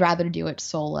 I'd rather do it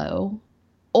solo.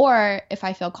 Or if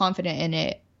I feel confident in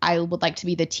it, I would like to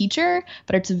be the teacher,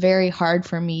 but it's very hard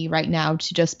for me right now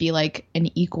to just be like an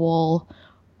equal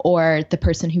or the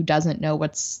person who doesn't know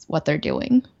what they're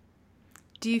doing.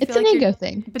 Do you it's feel an like ego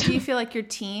thing. But do you feel like your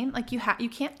team, like you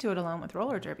can't do it alone with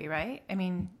roller derby, right? I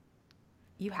mean,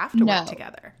 you have to work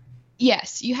together.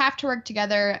 Yes, you have to work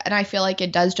together, and I feel like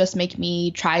it does just make me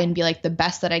try and be like the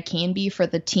best that I can be for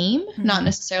the team, not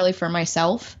necessarily for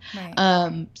myself.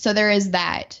 Right. So there is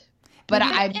that. But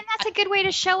and that's a good way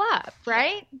to show up,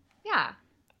 right? Yeah.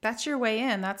 That's your way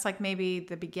in. That's like maybe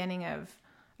the beginning of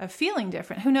feeling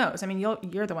different. Who knows? I mean,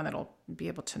 you're the one that'll be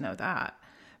able to know that.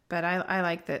 But I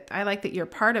like that. I like that you're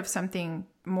part of something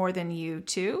more than you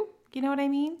too. You know what I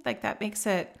mean? Like that makes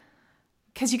it,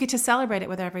 because you get to celebrate it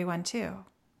with everyone too.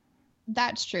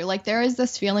 That's true. Like there is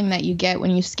this feeling that you get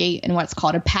when you skate in what's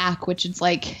called a pack, which is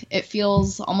like, it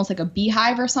feels almost like a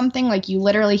beehive or something. Like you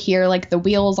literally hear like the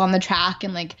wheels on the track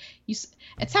and like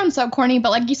it sounds so corny, but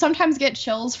like you sometimes get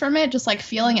chills from it, just like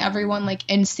feeling everyone like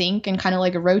in sync and kind of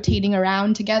like rotating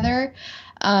around together.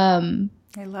 I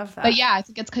love that. But yeah, I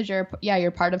think it's because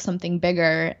you're part of something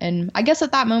bigger. And I guess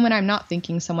at that moment, I'm not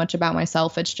thinking so much about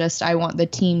myself. It's just, I want the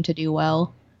team to do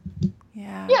well.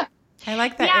 Yeah. Yeah. I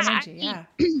like that energy. Yeah.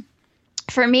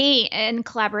 For me, in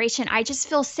collaboration, I just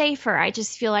feel safer. I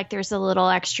just feel like there's a little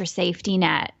extra safety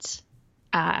net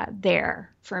there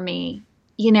for me.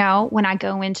 When I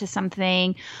go into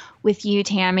something with you,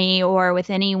 Tammy, or with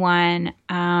anyone,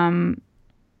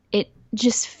 it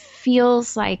just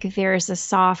feels like there's a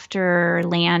softer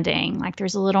landing, like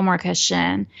there's a little more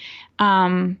cushion.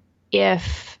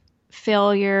 If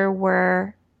failure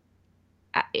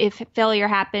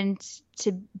happened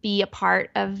to be a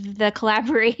part of the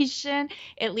collaboration,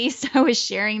 at least I was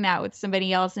sharing that with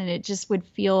somebody else, and it just would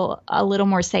feel a little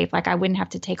more safe. Like I wouldn't have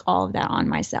to take all of that on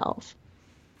myself.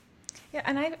 Yeah.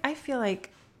 And I feel like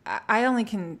I only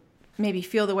can maybe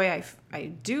feel the way I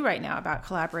do right now about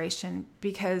collaboration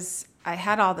because I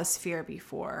had all this fear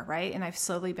before, right? And I've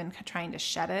slowly been trying to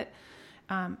shed it.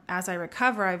 As I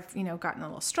recover, I've, gotten a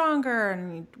little stronger,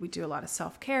 and we do a lot of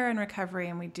self-care in recovery,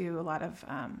 and we do a lot of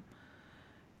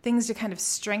things to kind of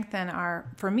strengthen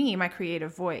for me, my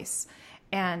creative voice.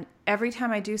 And every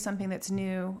time I do something that's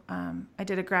new, I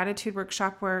did a gratitude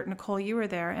workshop where, Nicole, you were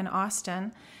there in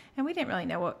Austin, and we didn't really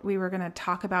know what we were going to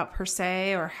talk about per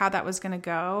se or how that was going to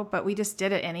go, but we just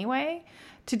did it anyway.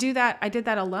 To do that, I did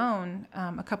that alone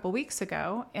a couple weeks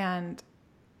ago, and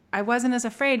I wasn't as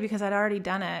afraid because I'd already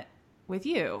done it with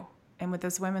you and with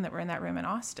those women that were in that room in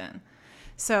Austin.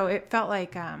 So it felt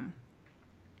like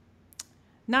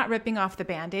not ripping off the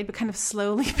Band-Aid, but kind of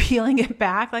slowly peeling it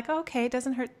back, like, okay, it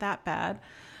doesn't hurt that bad.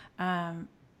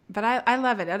 But I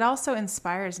love it. It also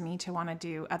inspires me to want to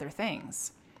do other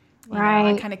things.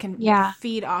 I kind of can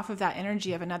feed off of that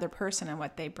energy of another person and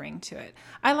what they bring to it.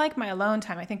 I like my alone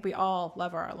time. I think we all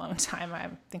love our alone time.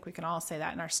 I think we can all say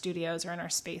that in our studios or in our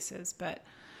spaces. But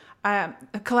a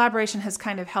collaboration has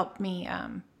kind of helped me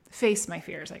face my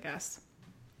fears, I guess.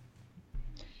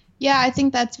 Yeah, I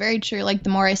think that's very true. Like, the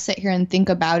more I sit here and think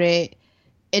about it,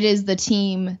 it is the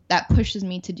team that pushes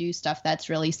me to do stuff that's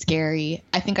really scary.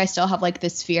 I think I still have like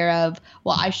this fear of,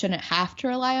 well, I shouldn't have to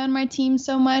rely on my team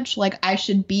so much. Like, I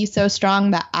should be so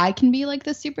strong that I can be like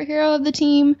the superhero of the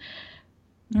team,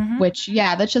 which,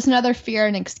 yeah, that's just another fear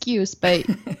and excuse. But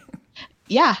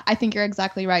yeah, I think you're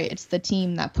exactly right. It's the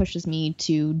team that pushes me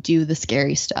to do the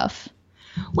scary stuff.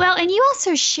 Well, and you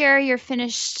also share your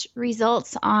finished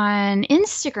results on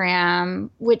Instagram,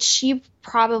 which you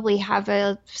probably have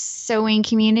a sewing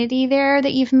community there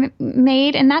that you've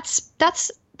made, and that's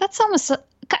almost a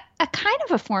kind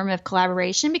of a form of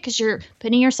collaboration, because you're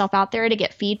putting yourself out there to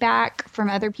get feedback from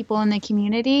other people in the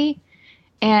community,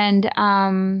 and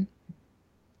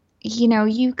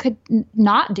you could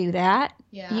not do that.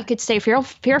 Yeah. You could stay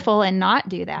fearful and not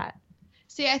do that.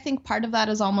 See, I think part of that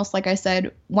is almost like I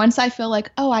said, once I feel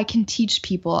like, oh, I can teach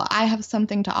people, I have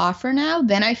something to offer now,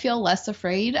 then I feel less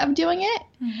afraid of doing it.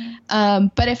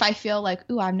 But if I feel like,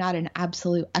 ooh, I'm not an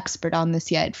absolute expert on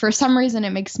this yet, for some reason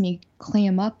it makes me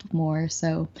clam up more.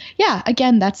 So yeah,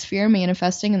 again, that's fear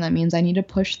manifesting, and that means I need to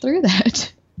push through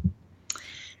that.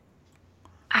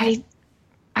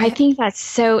 I think that's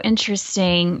so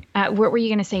interesting. What were you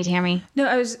going to say, Tammy?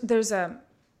 No,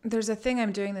 there's a thing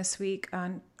I'm doing this week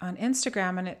on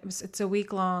Instagram, and it's a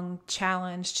week-long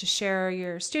challenge to share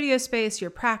your studio space,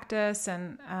 your practice,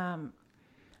 and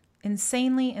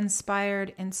insanely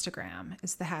inspired Instagram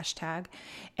is the hashtag.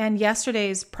 And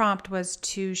yesterday's prompt was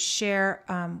to share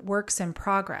works in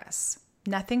progress.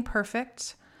 Nothing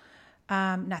perfect,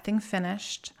 nothing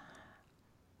finished,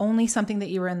 only something that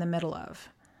you were in the middle of.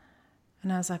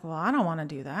 And I was like, well, I don't want to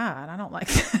do that. I don't like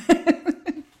that.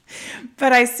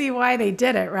 But I see why they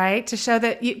did it, right? To show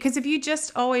that, because if you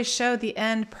just always show the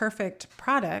end perfect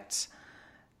product,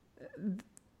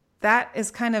 that is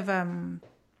kind of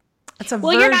it's a version.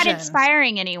 Well, you're not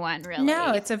inspiring anyone, really.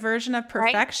 No, it's a version of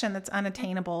perfection, right? That's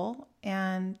unattainable,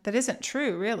 and that isn't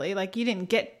true, really. Like, you didn't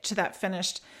get to that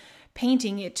finished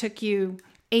painting. It took you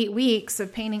 8 weeks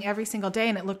of painting every single day,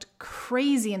 and it looked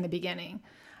crazy in the beginning.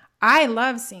 I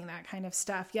love seeing that kind of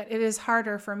stuff, yet it is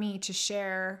harder for me to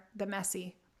share the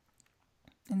messy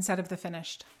instead of the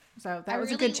finished. So that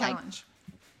was a good challenge.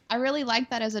 I really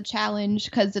like that as a challenge,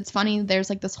 because it's funny.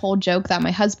 There's like this whole joke that my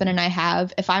husband and I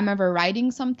have. If I'm ever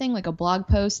writing something like a blog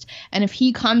post, and if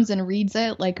he comes and reads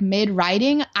it like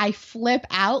mid-writing, I flip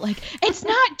out like, it's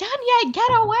not done yet,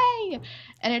 get away.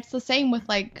 And it's the same with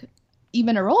like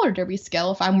even a roller derby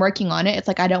skill. If I'm working on it, it's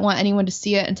like, I don't want anyone to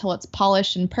see it until it's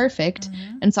polished and perfect.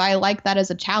 And so I like that as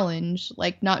a challenge,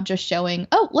 like not just showing,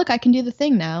 oh, look, I can do the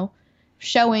thing now,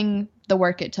 showing the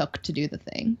work it took to do the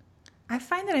thing. I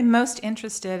find that I'm most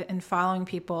interested in following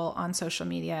people on social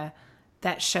media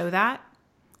that show that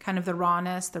kind of the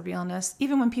rawness, the realness,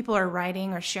 even when people are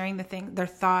writing or sharing their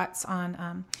thoughts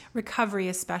on recovery,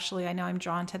 especially. I know I'm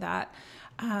drawn to that.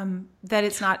 That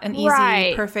it's not an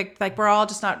easy, perfect, like we're all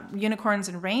just not unicorns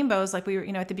and rainbows. Like we were,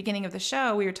 at the beginning of the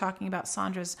show, we were talking about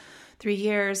Sandra's 3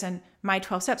 years and my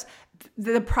 12 steps.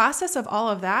 The process of all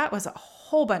of that was a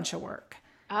whole bunch of work.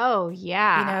 Oh,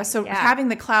 yeah. So having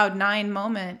the cloud 9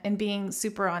 moment and being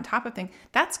super on top of things,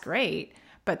 that's great.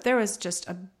 But there was just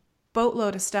a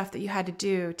boatload of stuff that you had to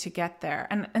do to get there.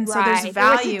 And so there's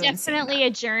value in definitely a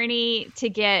journey to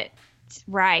get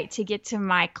to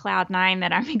my cloud 9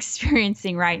 that I'm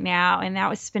experiencing right now. And that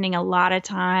was spending a lot of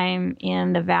time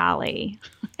in the valley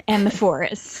and the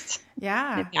forest.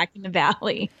 Yeah. Back in the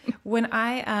valley. When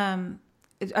I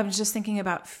was just thinking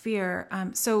about fear.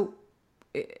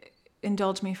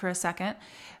 Indulge me for a second.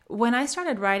 When I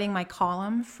started writing my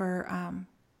column for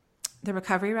the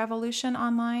Recovery Revolution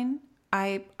online,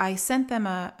 I sent them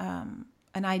an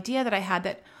idea that I had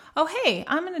that, oh, hey,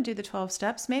 I'm going to do the 12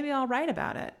 steps. Maybe I'll write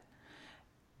about it.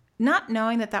 Not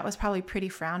knowing that was probably pretty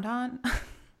frowned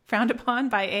upon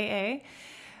by AA.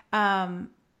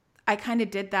 I kind of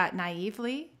did that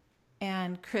naively.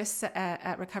 And Chris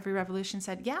at Recovery Revolution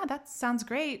said, yeah, that sounds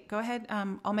great. Go ahead.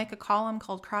 I'll make a column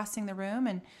called Crossing the Room,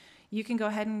 and you can go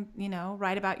ahead and,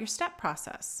 write about your step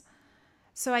process.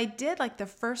 So I did like the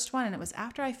first one, and it was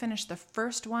after I finished the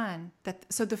first one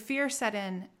so the fear set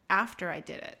in after I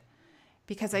did it,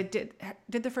 because I did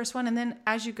the first one. And then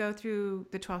as you go through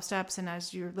the 12 steps and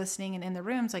as you're listening and in the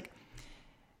rooms, like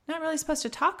not really supposed to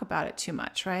talk about it too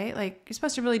much, right? Like you're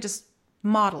supposed to really just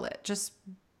model it.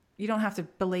 You don't have to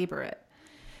belabor it.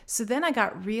 So then I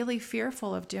got really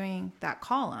fearful of doing that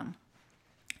column.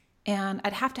 And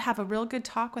I'd have to have a real good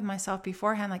talk with myself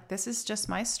beforehand. Like, this is just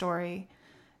my story.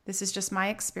 This is just my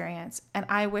experience. And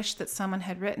I wish that someone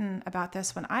had written about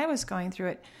this when I was going through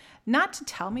it. not to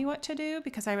tell me what to do,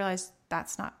 because I realized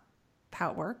that's not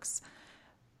how it works,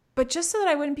 but just so that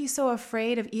I wouldn't be so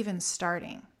afraid of even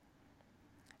starting.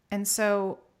 And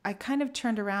so I kind of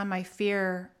turned around my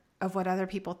fear of what other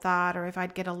people thought, or if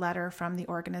I'd get a letter from the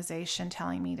organization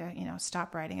telling me to,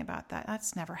 stop writing about that.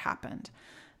 That's never happened.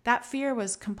 That fear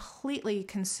was completely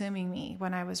consuming me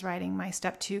when I was writing my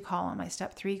step 2 column, my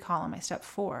step 3 column, my step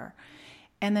 4.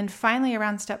 And then finally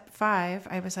around step 5,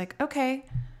 I was like, okay,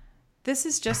 this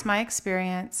is just my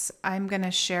experience. I'm going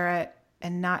to share it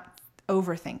and not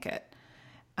overthink it.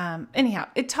 Anyhow,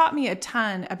 it taught me a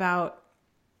ton about,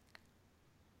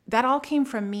 that all came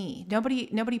from me.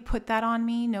 Nobody put that on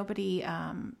me. Nobody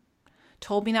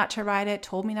told me not to write it,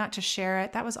 told me not to share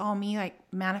it. That was all me, like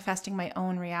manifesting my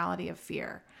own reality of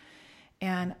fear.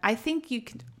 And I think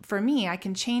for me, I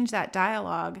can change that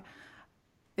dialogue.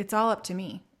 It's all up to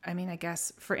me. I mean, I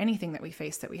guess for anything that we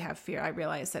face that we have fear, I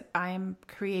realize that I'm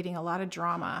creating a lot of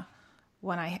drama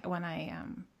when I'm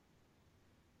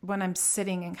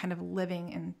sitting and kind of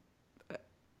living and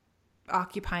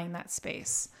occupying that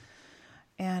space.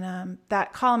 And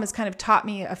that column has kind of taught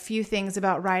me a few things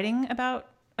about writing about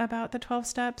the 12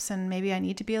 steps, and maybe I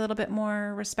need to be a little bit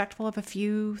more respectful of a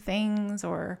few things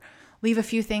or leave a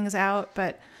few things out,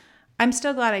 but I'm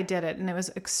still glad I did it. And it was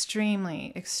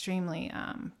extremely, extremely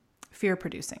fear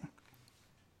producing.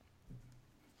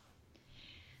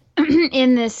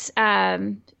 In this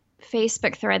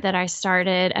Facebook thread that I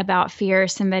started about fear,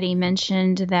 somebody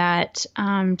mentioned that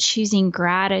choosing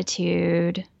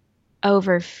gratitude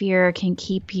over fear can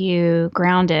keep you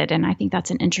grounded. And I think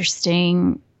that's an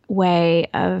interesting way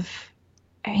of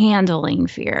handling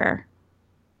fear.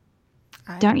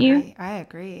 Don't you? I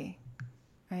agree.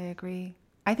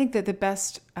 I think that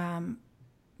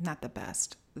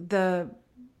the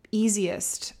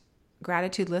easiest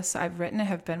gratitude lists I've written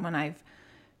have been when I've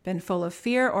been full of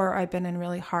fear or I've been in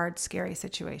really hard, scary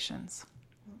situations.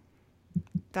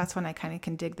 That's when I kind of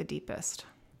can dig the deepest.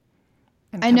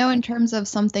 I know in terms of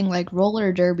something like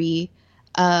roller derby,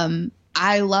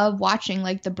 I love watching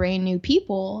like the brand new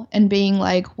people and being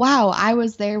like, wow, I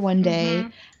was there one day. Mm-hmm.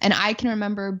 And I can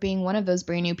remember being one of those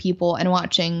brand new people and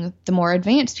watching the more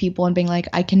advanced people and being like,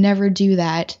 I can never do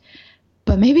that,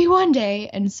 but maybe one day.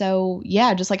 And so,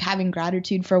 yeah, just like having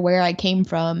gratitude for where I came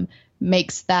from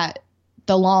makes that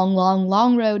the long, long,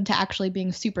 long road to actually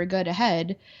being super good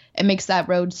ahead. It makes that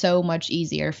road so much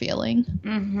easier feeling.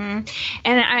 Mm-hmm.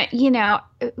 And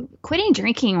quitting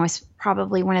drinking was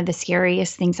probably one of the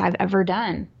scariest things I've ever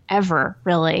done,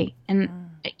 really. And,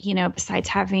 besides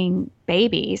having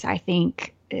babies, I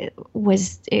think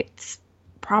it's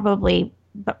probably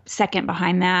second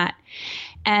behind that.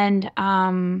 And,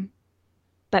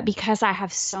 but because I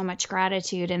have so much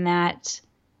gratitude in that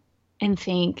and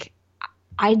think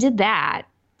I did that,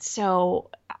 so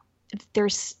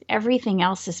there's everything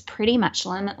else is pretty much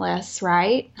limitless,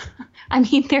 right? I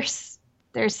mean, there's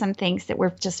some things that we're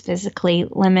just physically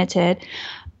limited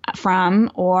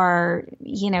from, or,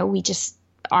 we just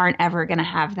aren't ever going to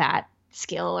have that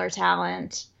skill or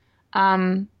talent.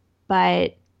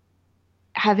 But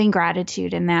having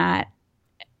gratitude in that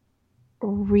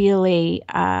really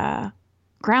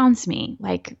grounds me,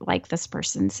 like this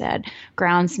person said,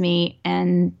 grounds me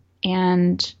and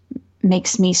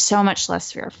makes me so much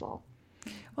less fearful.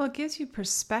 Well, it gives you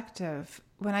perspective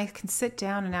when I can sit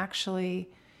down and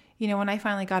actually, when I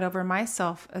finally got over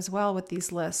myself as well with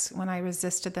these lists, when I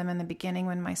resisted them in the beginning,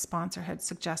 when my sponsor had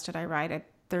suggested I write a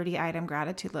 30-item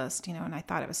gratitude list, and I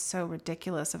thought it was so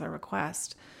ridiculous of a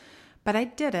request. But I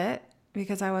did it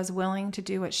because I was willing to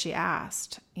do what she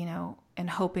asked, and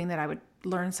hoping that I would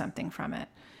learn something from it.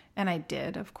 And I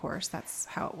did, of course. That's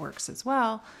how it works as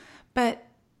well. But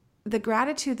the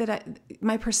gratitude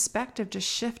my perspective just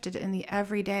shifted in the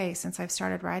everyday since I've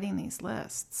started writing these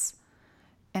lists,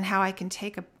 and how I can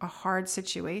take a hard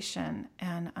situation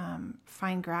and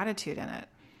find gratitude in it.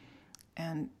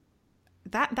 And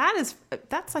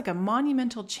that's like a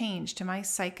monumental change to my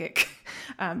psychic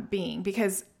being,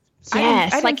 because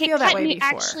yes, I didn't feel that way before.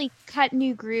 Actually cut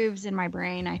new grooves in my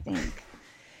brain, I think.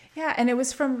 Yeah, and it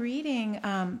was from reading,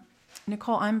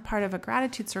 Nicole, I'm part of a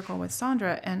gratitude circle with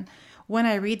Sandra, and when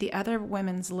I read the other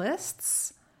women's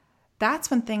lists,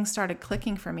 that's when things started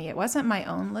clicking for me. It wasn't my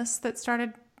own list that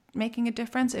started making a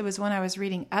difference. It was when I was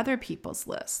reading other people's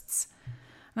lists.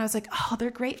 And I was like, oh,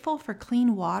 they're grateful for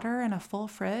clean water and a full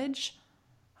fridge.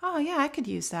 Oh, yeah, I could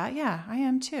use that. Yeah, I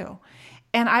am too.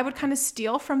 And I would kind of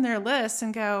steal from their lists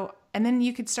and go, and then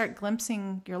you could start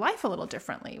glimpsing your life a little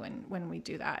differently when we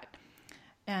do that.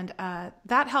 And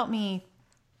that helped me.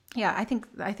 Yeah, I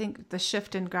think the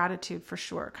shift in gratitude for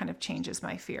sure kind of changes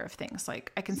my fear of things.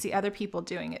 Like I can see other people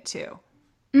doing it too.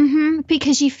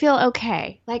 Because you feel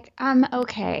okay. Like, I'm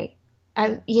okay.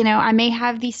 I may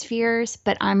have these fears,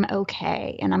 but I'm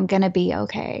okay, and I'm going to be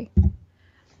okay.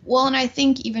 Well, and I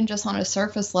think even just on a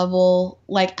surface level,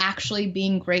 like actually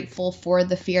being grateful for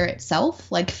the fear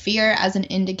itself, like fear as an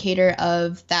indicator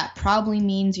of that probably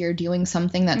means you're doing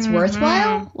something that's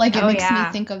worthwhile. Like it makes me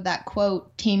think of that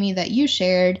quote, Tammy, that you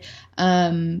shared.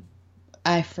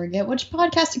 I forget which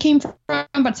podcast it came from,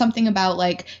 but something about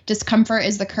like discomfort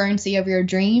is the currency of your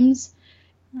dreams.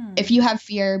 If you have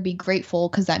fear, be grateful,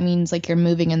 because that means like you're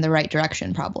moving in the right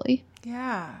direction, probably.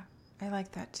 Yeah, I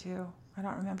like that too. I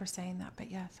don't remember saying that,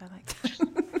 but yes, I like that.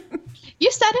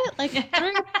 You said it like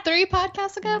three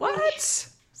podcasts ago. What?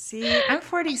 See, I'm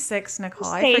 46, Nicole.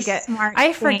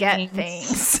 I forget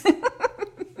things.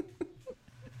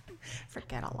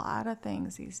 Forget a lot of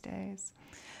things these days.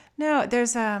 No,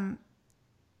 there's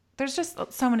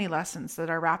just so many lessons that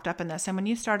are wrapped up in this. And when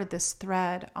you started this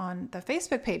thread on the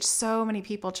Facebook page, so many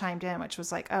people chimed in, which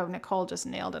was like, oh, Nicole just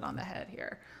nailed it on the head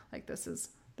here. Like, this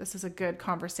is a good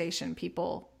conversation.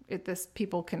 People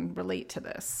can relate to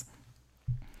this.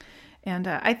 And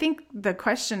I think the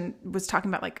question was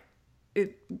talking about like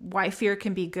why fear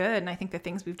can be good. And I think the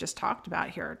things we've just talked about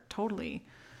here are totally,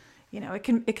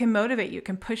 it can motivate you. It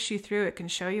can push you through. It can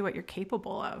show you what you're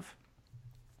capable of.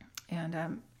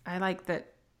 And I like that,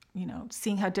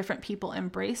 seeing how different people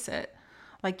embrace it.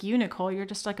 Like you, Nicole, you're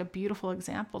just like a beautiful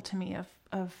example to me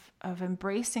of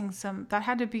embracing that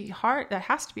had to be hard. That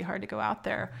has to be hard to go out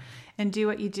there and do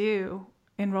what you do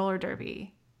in roller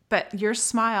derby. But your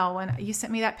smile, when you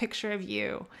sent me that picture of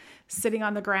you sitting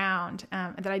on the ground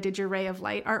that I did your ray of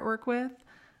light artwork with,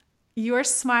 you're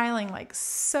smiling like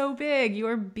so big,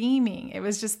 you're beaming. It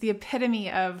was just the epitome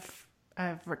of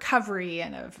recovery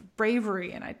and of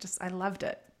bravery. And I loved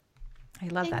it. I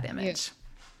love that image.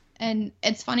 And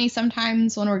it's funny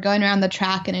sometimes when we're going around the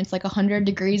track and it's like 100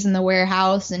 degrees in the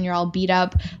warehouse and you're all beat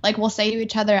up, like we'll say to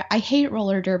each other, I hate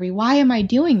roller derby. Why am I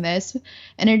doing this?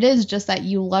 And it is just that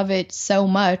you love it so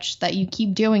much that you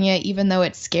keep doing it, even though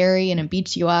it's scary and it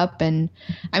beats you up. And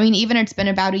I mean, even it's been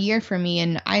about a year for me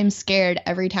and I'm scared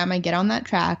every time I get on that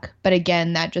track. But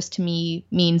again, that just to me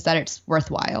means that it's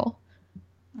worthwhile.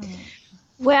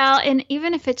 Well, and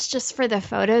even if it's just for the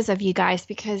photos of you guys,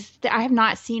 because I have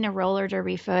not seen a roller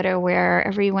derby photo where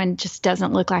everyone just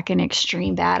doesn't look like an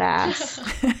extreme badass,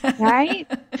 right?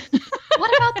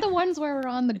 What about the ones where we're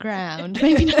on the ground?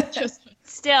 Maybe not just.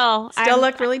 Still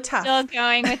look really tough. Still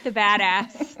going with the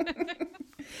badass.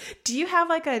 Do you have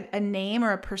like a name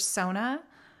or a persona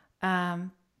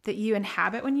that you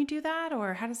inhabit when you do that,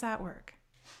 or how does that work?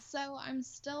 So I'm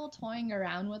still toying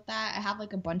around with that. I have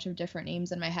like a bunch of different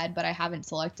names in my head, but I haven't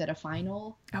selected a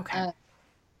final. Okay.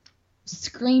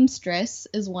 Screamstress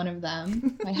is one of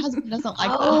them. My husband doesn't like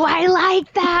that. Oh, I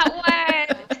like that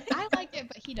one. I like it,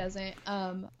 but he doesn't.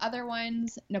 Other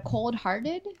ones, Nicole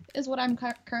Hearted is what I'm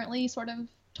currently sort of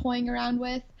toying around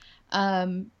with.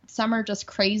 Some are just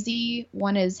crazy.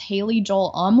 One is Haley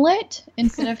Joel Omelet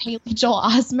instead of Haley Joel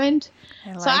Osment.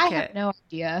 I have no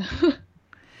idea.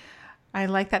 I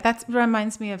like that. That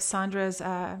reminds me of Sandra's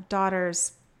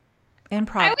daughter's improv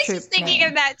troupe. I was just thinking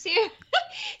of that too.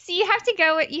 So you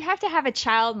have to have a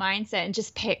child mindset and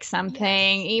just pick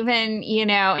something, even,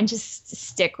 and just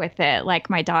stick with it. Like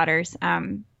my daughter's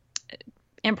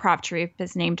improv troupe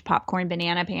is named Popcorn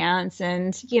Banana Pants.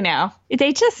 And,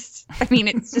 it's just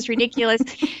ridiculous.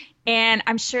 And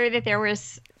I'm sure that there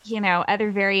was, other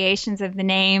variations of the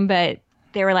name, but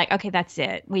they were like, okay, that's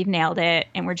it. We've nailed it.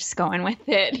 And we're just going with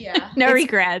it. Yeah. No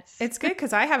regrets. It's good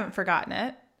because I haven't forgotten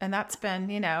it. And that's been,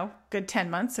 good 10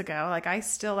 months ago. Like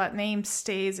that name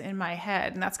stays in my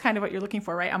head. And that's kind of what you're looking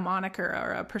for, right? A moniker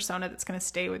or a persona that's going to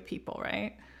stay with people,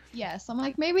 right? Yes. I'm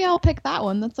like, maybe I'll pick that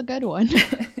one. That's a good one.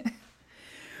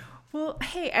 Well,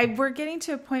 hey, we're getting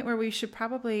to a point where we should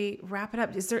probably wrap it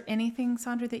up. Is there anything,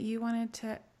 Sandra, that you wanted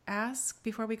to ask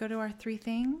before we go to our 3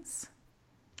 things?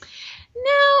 No,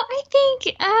 I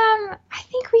think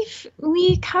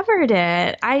we covered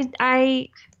it.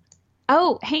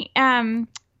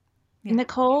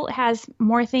 Nicole has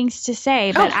more things to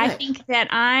say, but I think that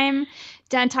I'm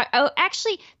done talking. Oh,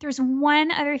 actually, there's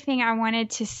one other thing I wanted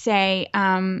to say.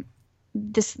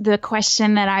 The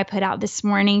question that I put out this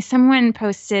morning, someone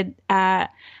posted a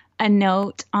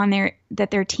note on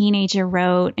that their teenager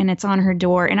wrote, and it's on her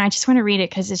door, and I just want to read it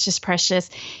because it's just precious.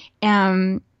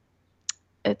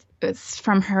 It's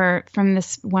from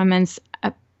this woman's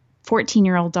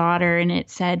 14-year-old daughter, and it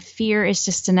said, fear is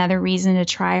just another reason to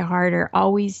try harder.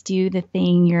 Always do the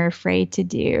thing you're afraid to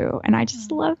do. And I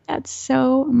just love that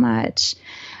so much.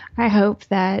 I hope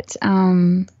that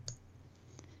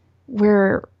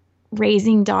we're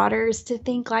raising daughters to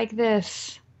think like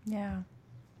this. Yeah.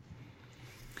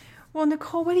 Well,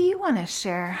 Nicole, what do you want to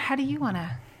share? How do you want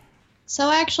to? So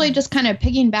actually, just kind of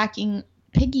piggybacking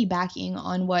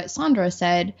on what Sandra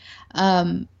said,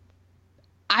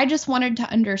 I just wanted to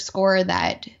underscore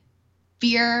that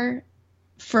fear,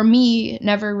 for me,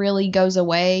 never really goes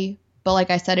away. But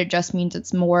like I said, it just means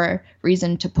it's more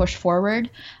reason to push forward.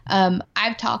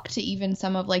 I've talked to even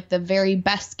some of like the very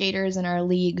best skaters in our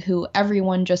league who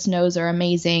everyone just knows are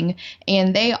amazing.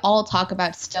 And they all talk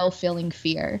about still feeling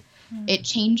fear. It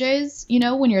changes,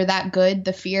 when you're that good.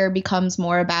 The fear becomes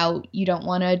more about you don't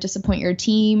want to disappoint your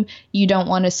team. You don't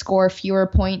want to score fewer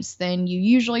points than you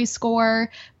usually score.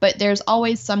 But there's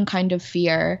always some kind of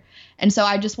fear. And so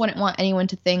I just wouldn't want anyone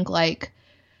to think like,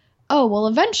 oh, well,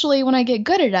 eventually when I get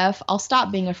good enough, I'll stop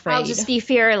being afraid. I'll just be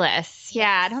fearless.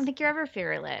 Yeah, I don't think you're ever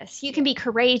fearless. You can be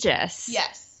courageous.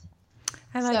 Yes.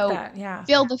 I like that, yeah.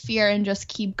 Feel the fear and just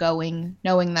keep going,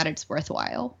 knowing that it's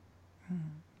worthwhile.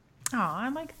 Oh, I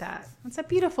like that. That's a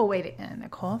beautiful way to end,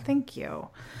 Nicole. Thank you.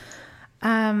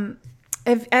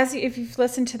 If you've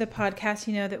listened to the podcast,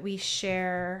 you know that we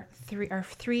share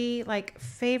three like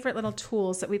favorite little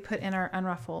tools that we put in our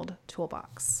Unruffled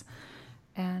toolbox.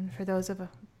 And for those of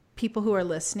people who are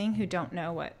listening who don't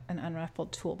know what an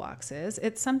Unruffled toolbox is,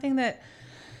 it's something that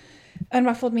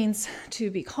unruffled means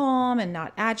to be calm and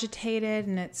not agitated,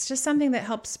 and it's just something that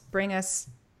helps bring us,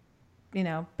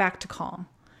 back to calm.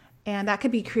 And that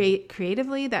could be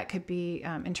creatively, that could be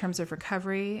in terms of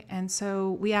recovery. And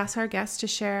so we ask our guests to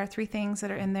share 3 things that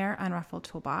are in their Unruffled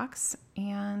toolbox.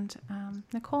 And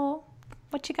Nicole,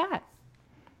 what you got?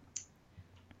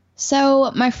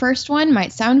 So my first one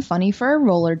might sound funny for a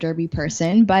roller derby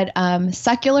person, but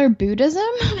secular Buddhism,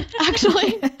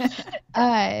 actually.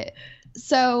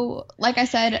 So like I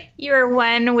said, you're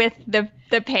one with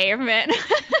the pavement.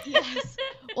 Yes.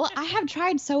 Well, I have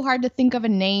tried so hard to think of a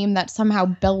name that somehow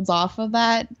builds off of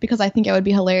that because I think it would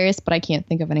be hilarious, but I can't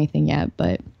think of anything yet.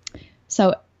 But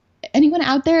so anyone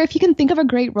out there, if you can think of a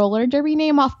great roller derby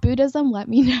name off Buddhism, let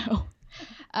me know.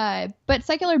 But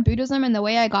secular Buddhism, and the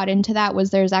way I got into that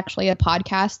was there's actually a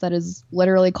podcast that is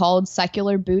literally called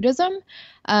Secular Buddhism.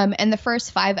 And the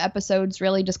first 5 episodes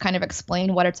really just kind of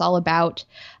explain what it's all about.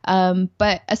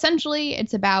 But essentially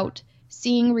it's about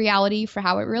seeing reality for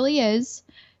how it really is,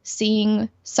 seeing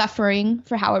suffering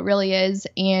for how it really is,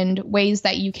 and ways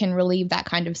that you can relieve that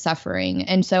kind of suffering.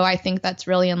 And so I think that's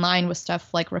really in line with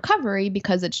stuff like recovery,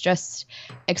 because it's just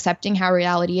accepting how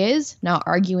reality is, not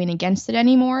arguing against it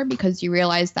anymore, because you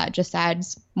realize that just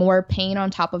adds more pain on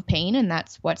top of pain, and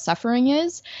that's what suffering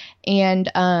is.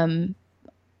 And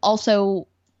also,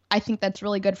 I think that's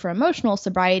really good for emotional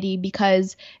sobriety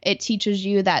because it teaches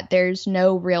you that there's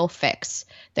no real fix.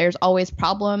 There's always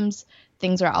problems.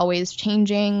 Things are always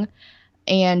changing,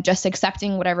 and just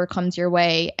accepting whatever comes your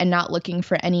way and not looking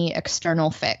for any external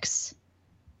fix.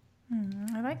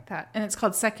 I like that. And it's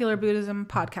called Secular Buddhism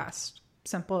Podcast.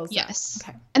 Simple as yes. that.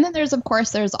 Okay. And then there's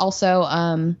also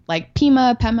like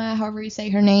Pema, however you say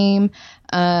her name,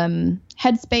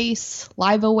 Headspace,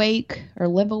 Live Awake, or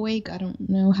Live Awake. I don't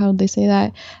know how they say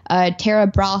that. Tara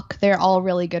Brach. They're all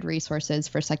really good resources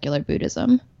for secular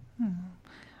Buddhism.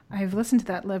 I've listened to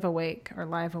that Live Awake or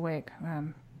Live Awake.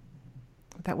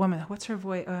 That woman, what's her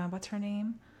voice? What's her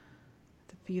name?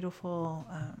 The beautiful.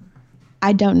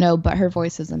 I don't know, but her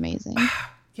voice is amazing.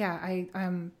 Yeah,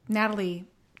 Natalie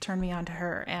turned me on to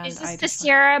her, and is this the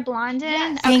Sarah Blondin?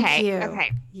 Yes. Thank you.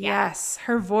 Okay. Yes,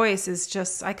 her voice is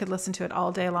just. I could listen to it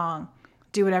all day long.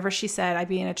 Do whatever she said. I'd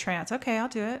be in a trance. Okay, I'll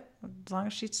do it as long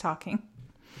as she's talking.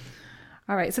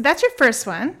 All right, so that's your first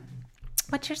one.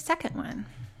 What's your second one?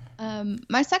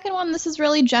 My second one, this is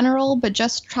really general, but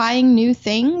just trying new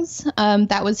things.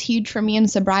 That was huge for me in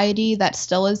sobriety. That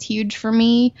still is huge for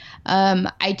me.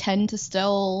 I tend to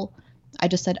still, I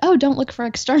just said, oh, don't look for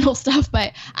external stuff,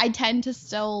 but I tend to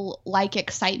still like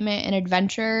excitement and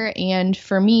adventure. And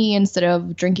for me, instead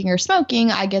of drinking or smoking,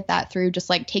 I get that through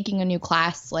just like taking a new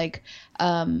class. Like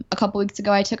a couple weeks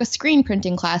ago, I took a screen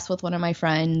printing class with one of my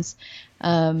friends.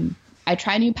 I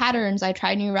try new patterns. I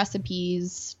try new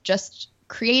recipes, just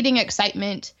creating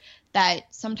excitement that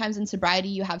sometimes in sobriety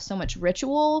you have so much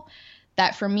ritual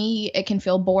that for me it can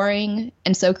feel boring.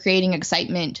 And so creating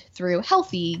excitement through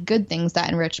healthy, good things that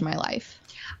enrich my life.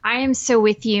 I am so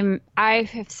with you. I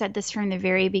have said this from the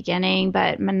very beginning,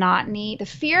 but monotony, the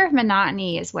fear of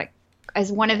monotony is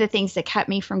one of the things that kept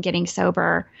me from getting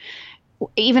sober.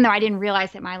 Even though I didn't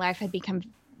realize that my life had become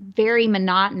very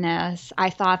monotonous, I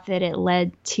thought that it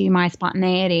led to my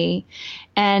spontaneity.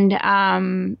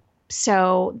 And,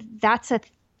 so that's a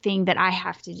thing that I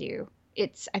have to do.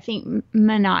 I think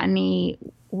monotony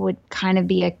would kind of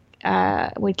be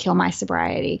would kill my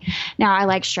sobriety. Now I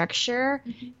like structure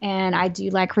and I do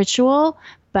like ritual,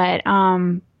 but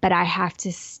I have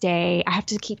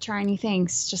to keep trying new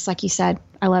things. Just like you said,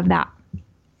 I love that.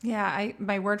 Yeah.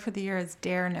 My word for the year is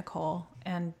dare, Nicole.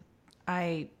 And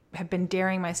I have been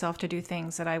daring myself to do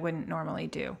things that I wouldn't normally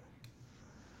do.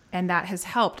 And that has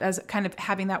helped as kind of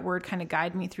having that word kind of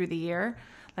guide me through the year.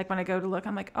 Like when I go to look,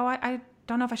 I'm like, oh, I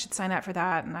don't know if I should sign up for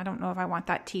that. And I don't know if I want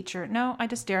that teacher. No, I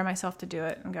just dare myself to do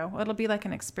it and go, well, it'll be like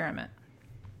an experiment.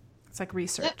 It's like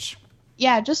research.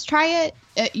 Yeah, just try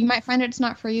it. You might find it's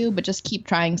not for you, but just keep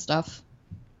trying stuff.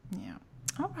 Yeah.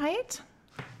 All right.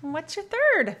 What's your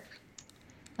third?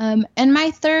 And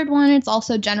my third one, it's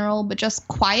also general, but just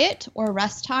quiet or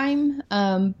rest time.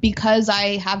 Because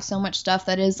I have so much stuff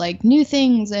that is like new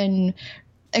things and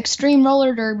extreme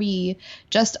roller derby,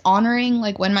 just honoring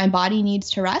like when my body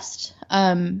needs to rest.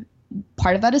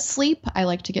 Part of that is sleep. I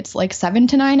like to get like 7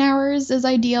 to 9 hours is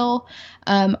ideal.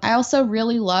 I also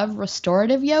really love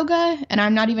restorative yoga, and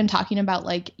I'm not even talking about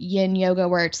like yin yoga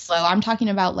where it's slow. I'm talking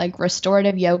about like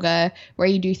restorative yoga where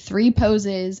you do 3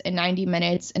 poses in 90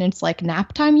 minutes and it's like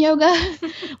nap time yoga.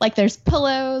 Like there's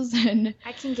pillows and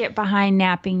I can get behind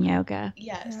napping yoga.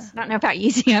 Yes. I don't know about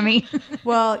you, Sammy.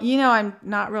 Well, I'm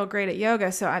not real great at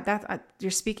yoga, so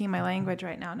you're speaking my language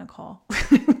right now, Nicole.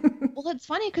 Well, it's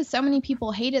funny because so many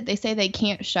people hate it. They say they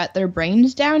can't shut their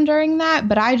brains down during that,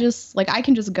 but I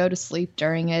can just go to sleep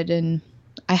during it, and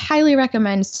I highly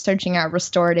recommend searching out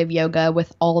restorative yoga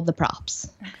with all of the props.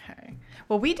 Okay.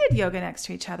 Well, we did yoga next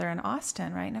to each other in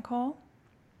Austin, right, Nicole?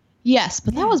 Yes,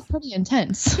 but that was pretty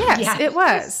intense. Yes, it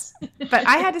was. But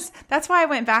that's why I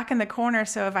went back in the corner,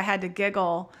 so if I had to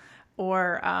giggle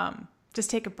or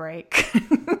just take a break.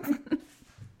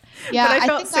 Yeah, but I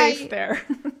felt safe there.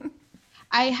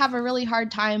 I have a really hard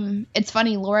time. It's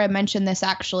funny, Laura mentioned this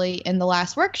actually in the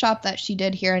last workshop that she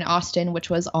did here in Austin, which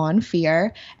was on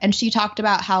fear. And she talked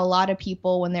about how a lot of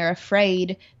people, when they're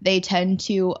afraid, they tend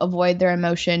to avoid their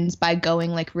emotions by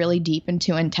going like really deep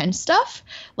into intense stuff.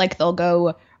 Like they'll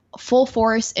go full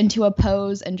force into a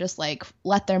pose and just like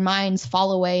let their minds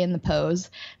fall away in the pose.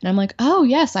 And I'm like, oh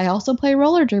yes, I also play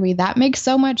roller derby. That makes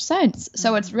so much sense.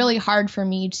 So it's really hard for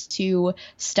me to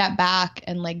step back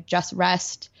and like just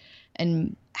rest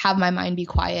and have my mind be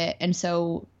quiet. And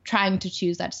so trying to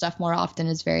choose that stuff more often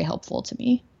is very helpful to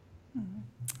me.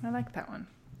 I like that one.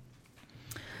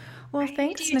 Well,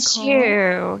 thanks,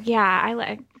 Nicole. Too.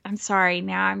 Yeah, I'm sorry.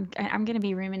 Now I'm going to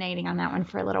be ruminating on that one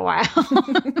for a little while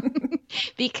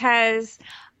because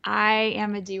I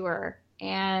am a doer,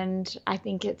 and I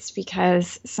think it's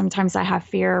because sometimes I have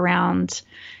fear around,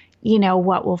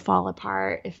 what will fall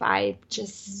apart if I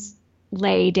just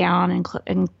lay down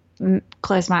and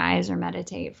close my eyes or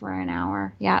meditate for an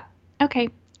hour. Yeah. Okay.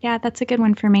 Yeah, that's a good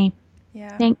one for me.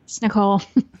 Yeah. Thanks, Nicole.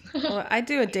 Well, I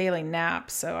do a daily nap,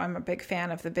 so I'm a big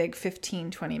fan of the big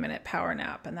 15-20 minute power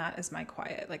nap, and that is my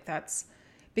quiet. Like that's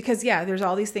because there's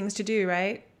all these things to do,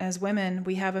 right? As women,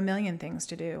 we have a million things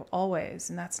to do always,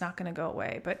 and that's not going to go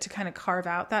away. But to kind of carve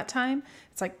out that time,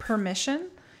 it's like permission,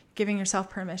 giving yourself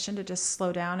permission to just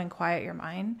slow down and quiet your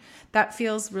mind. That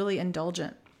feels really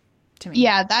indulgent to me.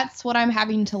 Yeah, that's what I'm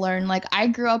having to learn. Like I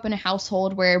grew up in a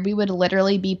household where we would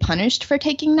literally be punished for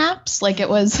taking naps. Like it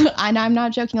was, and I'm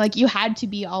not joking, like you had to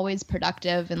be always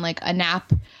productive, and like a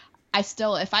nap,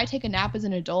 if I take a nap as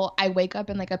an adult, I wake up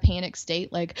in like a panic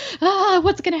state, like,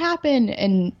 what's going to happen?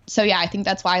 And so, yeah, I think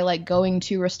that's why I like going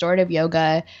to restorative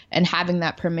yoga and having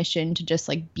that permission to just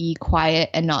like be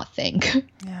quiet and not think.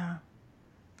 Yeah.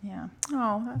 Yeah.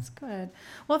 Oh, that's good.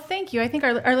 Well, thank you. I think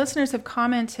our listeners have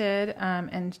commented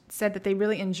and said that they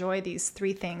really enjoy these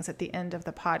 3 things at the end of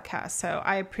the podcast. So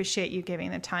I appreciate you giving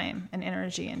the time and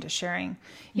energy into sharing,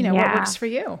 what works for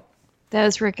you.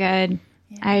 Those were good.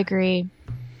 Yeah. I agree.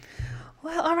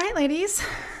 Well, all right, ladies.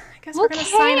 I guess we're going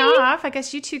to sign off. I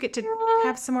guess you two get to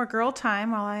have some more girl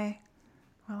time while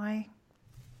I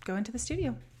go into the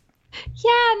studio.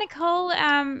 Yeah, Nicole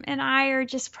and I are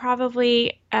just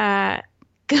probably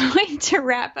going to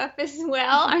wrap up as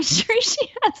well. I'm sure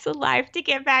she has a life to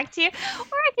get back to, or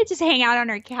I could just hang out on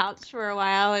her couch for a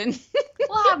while and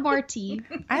we'll have more tea.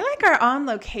 I like our on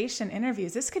location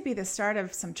interviews. This could be the start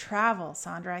of some travel,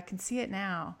 Sandra. I can see it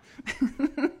now.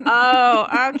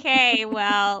 Oh, okay.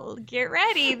 Well, get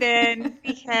ready then,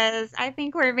 because I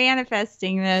think we're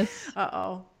manifesting this.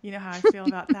 Uh-oh. You know how I feel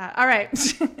about that. All right.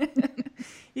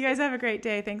 You guys have a great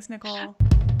day. Thanks, Nicole.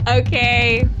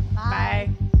 Okay. Bye.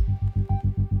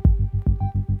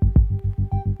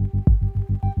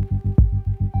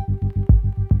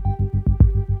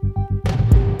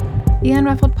 The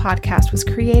Unruffled podcast was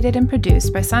created and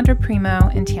produced by Sandra Primo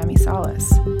and Tammy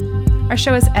Salas. Our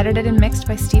show is edited and mixed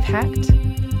by Steve Hecht.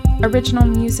 Original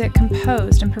music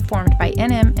composed and performed by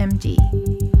NMMD.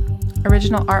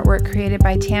 Original artwork created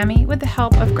by Tammy with the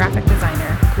help of graphic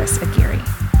designer Chris Aguirre.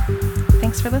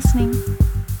 Thanks for listening.